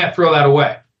we can't throw that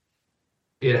away.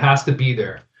 It has to be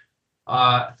there.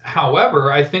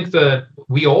 However, I think that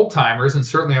we old timers, and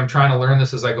certainly I'm trying to learn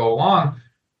this as I go along,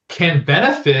 can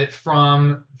benefit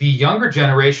from the younger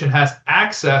generation has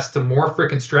access to more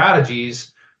freaking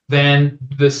strategies than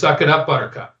the suck it up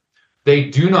buttercup. They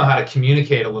do know how to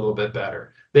communicate a little bit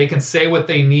better. They can say what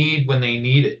they need when they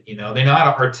need it. They know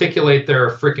how to articulate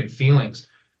their freaking feelings.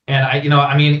 And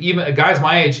even guys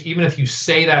my age, even if you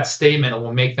say that statement, it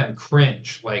will make them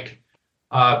cringe.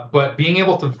 But being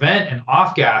able to vent and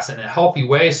off gas in a healthy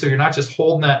way, so you're not just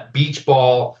holding that beach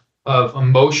ball of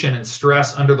emotion and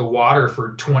stress under the water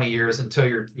for 20 years until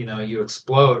you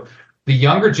explode. The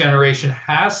younger generation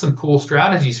has some cool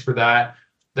strategies for that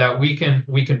we can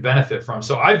benefit from.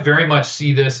 So I very much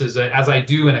see this as I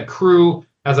do in a crew,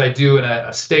 as I do in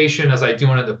a station, as I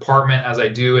do in a department, as I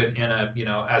do in a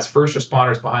as first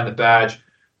responders behind the badge.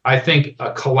 I think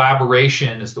a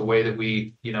collaboration is the way that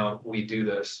we do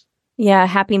this. Yeah,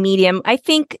 happy medium. I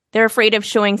think they're afraid of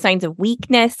showing signs of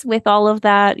weakness with all of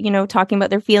that, talking about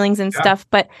their feelings and stuff.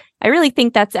 But I really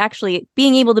think that's actually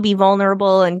being able to be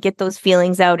vulnerable and get those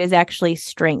feelings out is actually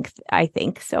strength, I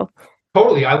think. So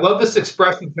totally. I love this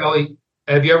expression, Kelly.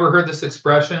 Have you ever heard this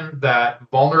expression that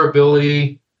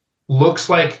vulnerability looks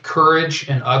like courage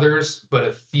in others, but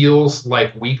it feels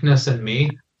like weakness in me?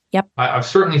 Yep. I've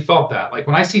certainly felt that. Like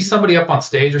when I see somebody up on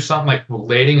stage or something, like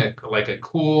relating a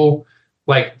cool,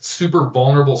 super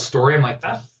vulnerable story, I'm like,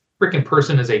 that freaking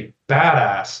person is a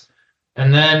badass.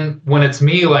 And then when it's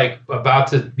me, about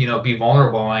to, be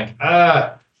vulnerable, I'm like,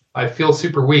 I feel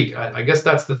super weak. I guess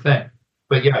that's the thing.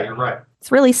 But yeah, you're right. It's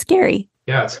really scary.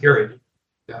 Yeah, it's scary.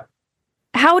 Yeah.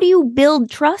 How do you build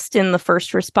trust in the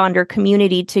first responder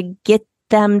community to get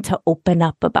them to open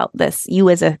up about this, you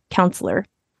as a counselor?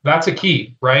 That's a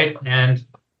key, right? And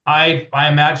I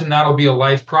imagine that'll be a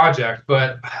life project,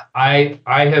 but I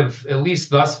have at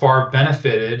least thus far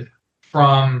benefited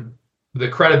from the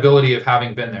credibility of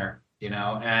having been there,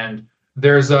 and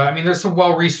there's some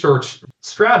well-researched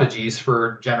strategies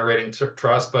for generating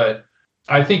trust, but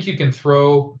I think you can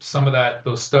throw some of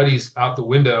those studies out the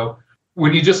window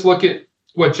when you just look at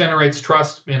what generates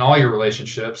trust in all your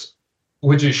relationships,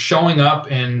 which is showing up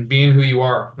and being who you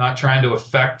are, not trying to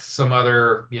affect some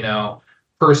other,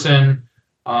 person,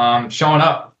 showing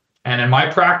up. And in my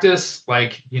practice,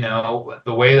 the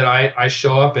way that I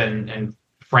show up and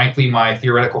frankly, my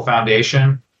theoretical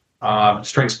foundation,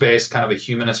 strengths-based kind of a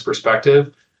humanist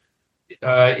perspective,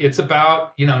 it's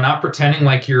about, not pretending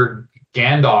like you're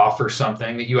Gandalf or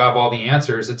something, that you have all the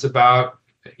answers. It's about,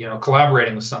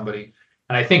 collaborating with somebody.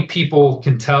 And I think people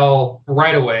can tell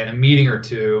right away in a meeting or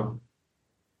two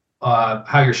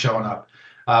how you're showing up.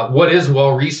 What is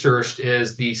well-researched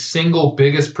is the single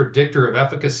biggest predictor of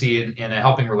efficacy in a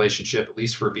helping relationship, at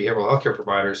least for behavioral healthcare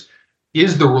providers,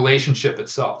 is the relationship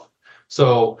itself.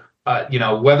 So,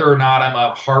 whether or not I'm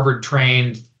a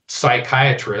Harvard-trained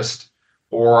psychiatrist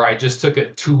or I just took a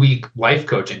 2-week life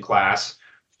coaching class,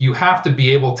 you have to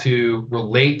be able to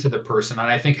relate to the person. And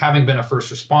I think having been a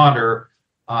first responder,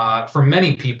 for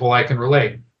many people, I can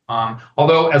relate.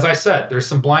 Although, as I said, there's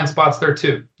some blind spots there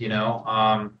too.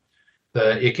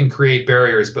 It can create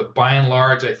barriers, but by and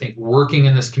large, I think working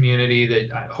in this community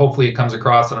that hopefully it comes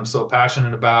across that I'm so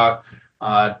passionate about,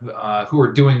 who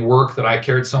are doing work that I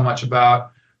cared so much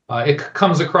about, it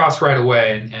comes across right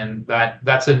away, and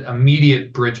that's an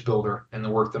immediate bridge builder in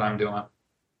the work that I'm doing.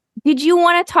 Did you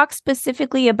want to talk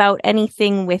specifically about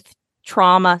anything with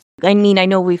trauma? I mean, I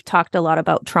know we've talked a lot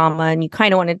about trauma and you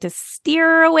kind of wanted to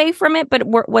steer away from it, but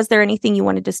was there anything you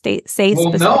wanted to say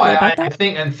specifically about that? I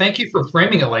think, and thank you for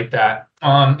framing it like that.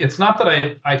 It's not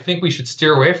that I think we should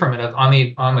steer away from it. On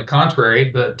the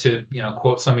contrary, to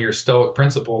quote some of your Stoic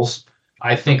principles,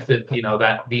 I think that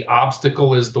that the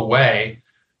obstacle is the way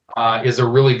is a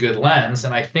really good lens,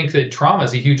 and I think that trauma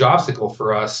is a huge obstacle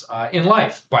for us in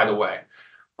life. By the way.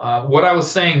 What I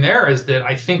was saying there is that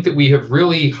I think that we have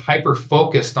really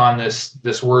hyper-focused on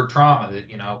this word trauma, that,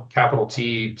 capital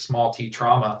T, small t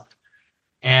trauma,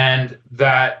 and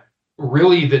that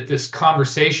really that this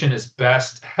conversation is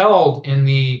best held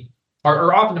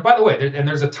or often, by the way,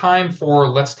 there's a time for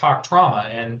let's talk trauma,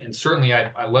 and certainly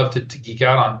I love to geek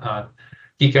out on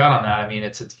geek out on that. I mean,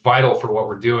 it's vital for what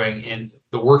we're doing. And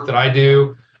the work that I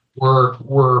do, we're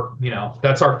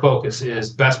that's our focus,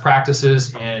 is best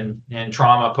practices in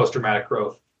trauma, post-traumatic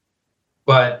growth.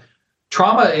 But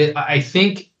trauma, I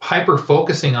think hyper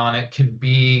focusing on it can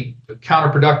be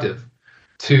counterproductive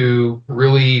to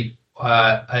really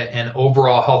an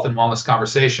overall health and wellness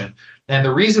conversation. And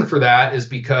the reason for that is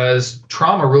because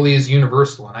trauma really is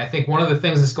universal. And I think one of the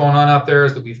things that's going on out there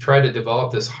is that we've tried to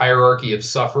develop this hierarchy of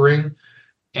suffering,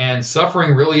 and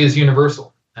suffering really is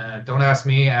universal. Don't ask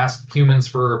me, ask humans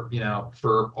for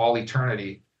all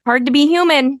eternity. Hard to be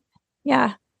human.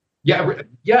 Yeah. Yeah.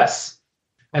 Yes.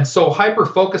 And so hyper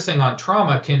focusing on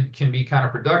trauma can be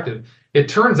counterproductive. It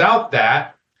turns out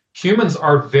that humans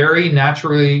are very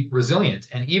naturally resilient.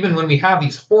 And even when we have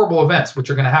these horrible events, which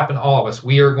are going to happen to all of us,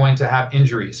 we are going to have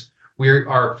injuries.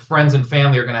 Our friends and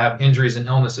family are going to have injuries and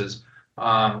illnesses.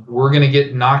 We're going to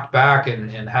get knocked back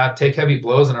and take heavy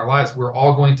blows in our lives. We're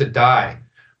all going to die.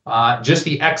 Just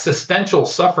the existential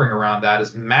suffering around that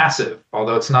is massive.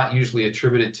 Although it's not usually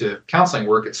attributed to counseling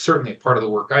work, it's certainly part of the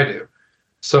work I do.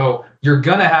 So you're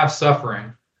going to have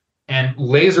suffering. And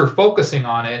laser focusing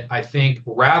on it, I think,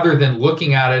 rather than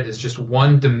looking at it as just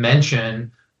one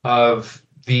dimension of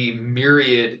the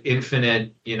myriad,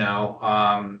 infinite,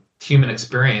 human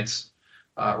experience,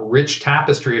 rich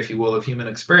tapestry, if you will, of human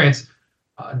experience,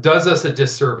 does us a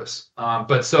disservice.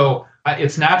 But so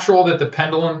it's natural that the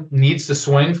pendulum needs to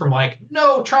swing from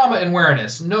no trauma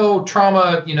awareness, no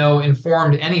trauma,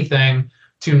 informed anything,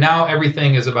 to now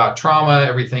everything is about trauma,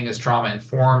 everything is trauma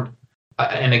informed.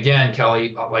 And again,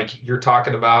 Kelly, like you're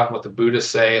talking about what the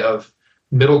Buddhists say of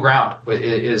middle ground,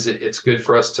 it's good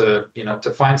for us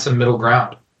to find some middle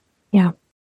ground. Yeah.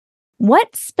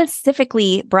 What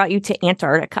specifically brought you to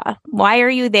Antarctica? Why are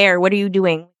you there? What are you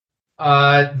doing?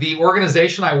 The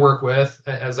organization I work with,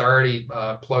 as I already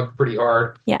plugged pretty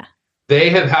hard, yeah, they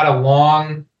have had a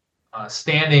long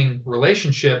standing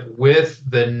relationship with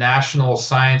the National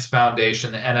Science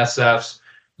Foundation, the NSF's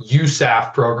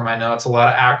USAF program. I know it's a lot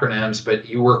of acronyms, but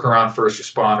you work around first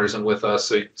responders and with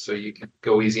us, so you can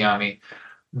go easy on me.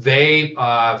 They,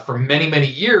 for many, many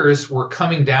years, were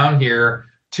coming down here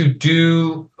to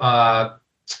do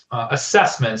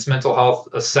assessments, mental health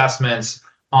assessments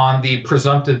on the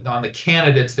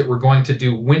candidates that were going to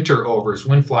do winter overs,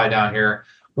 windfly down here,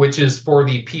 which is for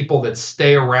the people that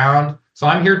stay around. So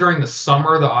I'm here during the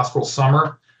summer, the austral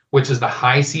summer, which is the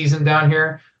high season down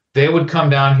here. They would come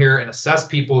down here and assess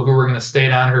people who were going to stay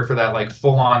down here for that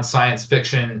full-on science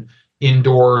fiction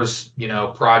indoors,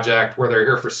 project where they're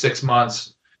here for 6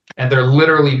 months, and they're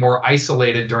literally more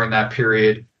isolated during that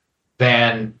period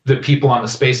than the people on the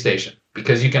space station,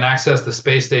 because you can access the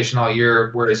space station all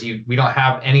year, whereas we don't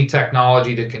have any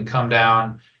technology that can come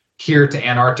down here to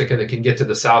Antarctica that can get to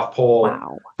the South Pole.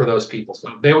 Wow. For those people.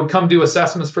 So they would come do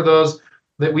assessments for those.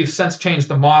 That we've since changed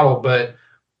the model, but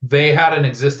they had an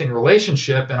existing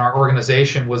relationship, and our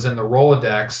organization was in the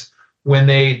Rolodex when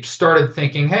they started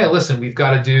thinking, hey, listen, we've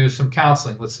got to do some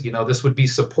counseling. This would be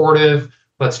supportive.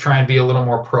 Let's try and be a little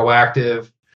more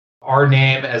proactive. Our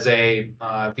name as a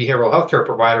behavioral healthcare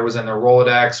provider was in the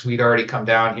Rolodex. We'd already come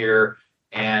down here,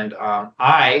 and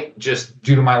I, just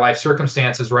due to my life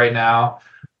circumstances right now,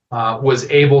 was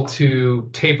able to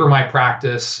taper my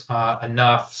practice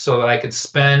enough so that I could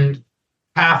spend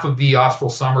half of the austral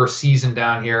summer season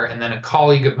down here. And then a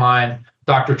colleague of mine,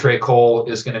 Dr. Trey Cole,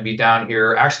 is going to be down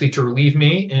here actually to relieve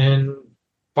me in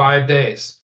 5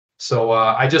 days. So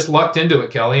I just lucked into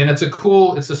it, Kelly, and it's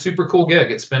a super cool gig.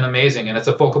 It's been amazing. And it's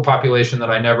a focal population that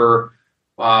I never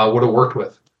would have worked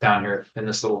with down here in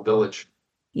this little village.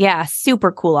 Yeah,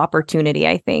 super cool opportunity,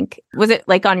 I think. Was it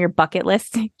on your bucket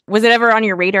list? Was it ever on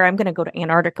your radar? I'm going to go to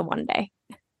Antarctica one day.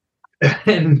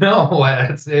 No,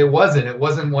 it wasn't. It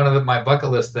wasn't one of my bucket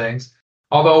list things.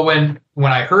 Although when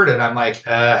I heard it, I'm like,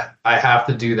 I have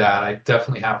to do that. I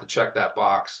definitely have to check that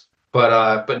box.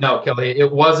 But no, Kelly,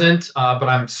 it wasn't. But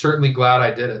I'm certainly glad I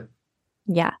did it.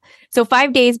 Yeah. So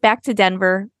 5 days back to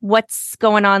Denver. What's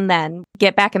going on then?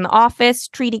 Get back in the office,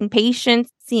 treating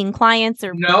patients, seeing clients,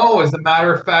 or no? As a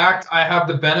matter of fact, I have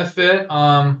the benefit.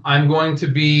 I'm going to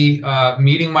be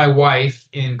meeting my wife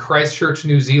in Christchurch,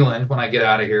 New Zealand, when I get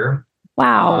out of here.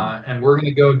 Wow. And we're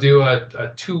going to go do a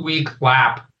 2-week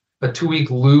lap, a 2-week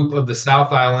loop of the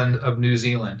South Island of New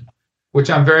Zealand, which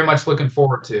I'm very much looking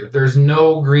forward to. There's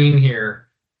no green here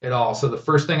at all. So the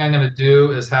first thing I'm going to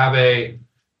do is have a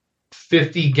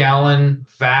 50-gallon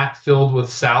vat filled with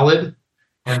salad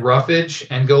and roughage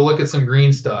and go look at some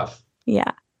green stuff.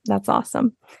 Yeah, that's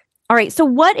awesome. All right. So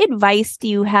what advice do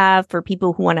you have for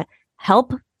people who want to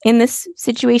help in this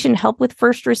situation help with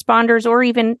first responders or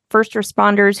even first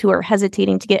responders who are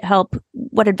hesitating to get help?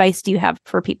 What advice do you have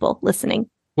for people listening?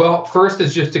 Well, first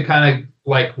is just to kind of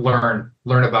like learn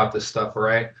about this stuff,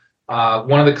 right?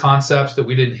 One of the concepts that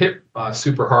we didn't hit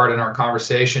super hard in our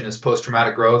conversation is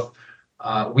post-traumatic growth.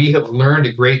 We have learned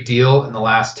a great deal in the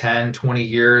last 10, 20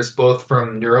 years, both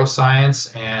from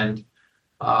neuroscience and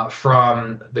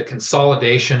from the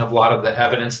consolidation of a lot of the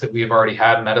evidence that we've already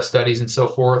had, meta studies and so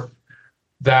forth,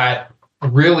 that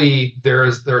really there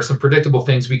are some predictable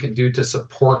things we can do to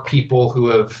support people who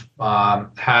have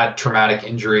had traumatic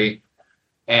injury,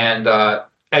 and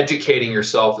educating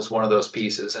yourself is one of those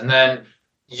pieces. And then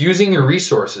using your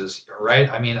resources, right?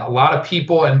 I mean, a lot of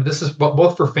people, and this is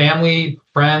both for family,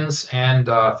 friends, and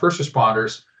first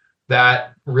responders,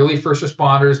 that really first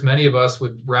responders, many of us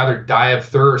would rather die of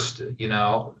thirst,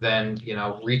 than,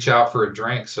 reach out for a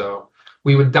drink. So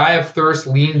we would die of thirst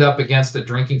leaned up against a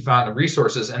drinking fountain of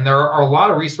resources. And there are a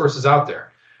lot of resources out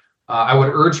there. I would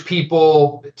urge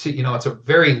people to, it's a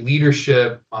very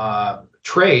leadership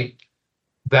trait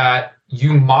that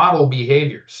you model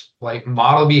behaviors,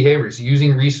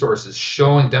 using resources,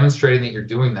 demonstrating that you're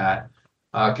doing that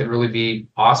can really be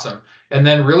awesome. And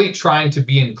then really trying to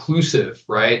be inclusive,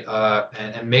 right?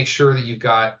 And make sure that you've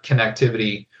got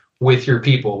connectivity with your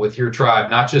people, with your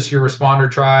tribe, not just your responder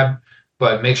tribe,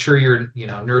 but make sure you're,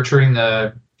 nurturing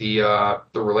the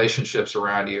relationships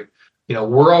around you.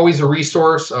 We're always a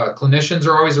resource. Clinicians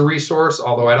are always a resource,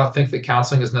 although I don't think that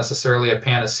counseling is necessarily a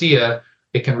panacea.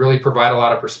 It can really provide a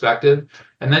lot of perspective.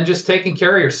 And then just taking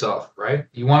care of yourself, right?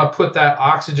 You want to put that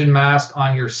oxygen mask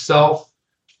on yourself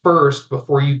first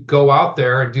before you go out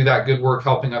there and do that good work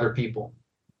helping other people.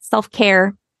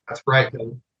 Self-care. That's right.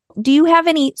 Do you have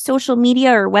any social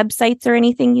media or websites or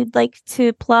anything you'd like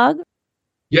to plug?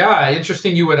 Yeah,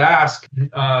 interesting you would ask.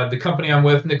 The company I'm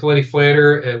with, Nicoletti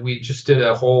Flater, we just did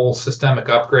a whole systemic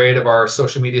upgrade of our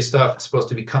social media stuff. It's supposed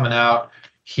to be coming out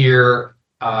here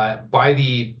by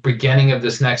the beginning of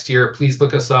this next year. Please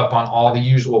look us up on all the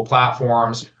usual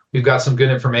platforms. We've got some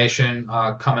good information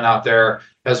coming out there,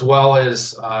 as well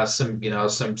as some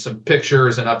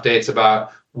pictures and updates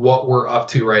about what we're up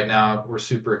to right now. We're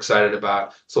super excited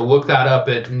about. So look that up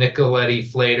at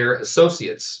Nicoletti Flater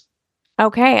Associates.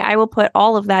 Okay, I will put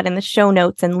all of that in the show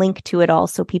notes and link to it all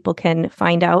so people can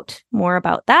find out more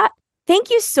about that. Thank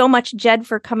you so much, Jed,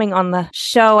 for coming on the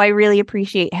show. I really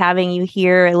appreciate having you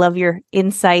here. I love your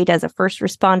insight as a first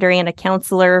responder and a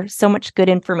counselor. So much good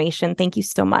information. Thank you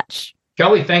so much.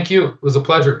 Kelly, thank you. It was a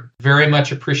pleasure. Very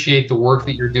much appreciate the work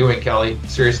that you're doing, Kelly.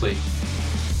 Seriously.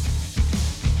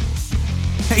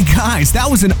 Hey guys, that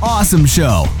was an awesome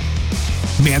show.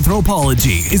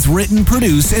 Manthropology is written,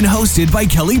 produced, and hosted by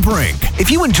Kelly Brink.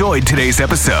 If you enjoyed today's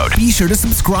episode, be sure to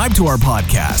subscribe to our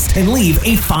podcast and leave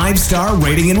a 5-star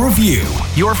rating and review.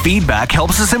 Your feedback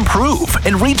helps us improve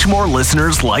and reach more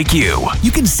listeners like you.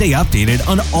 You can stay updated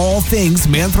on all things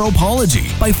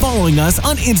Manthropology by following us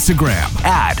on Instagram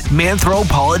at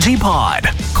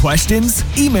ManthropologyPod. Questions?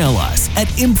 Email us at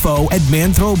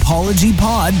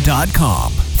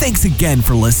info@manthropologypod.com. Thanks again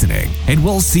for listening, and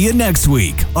we'll see you next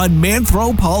week on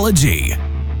Manthropology.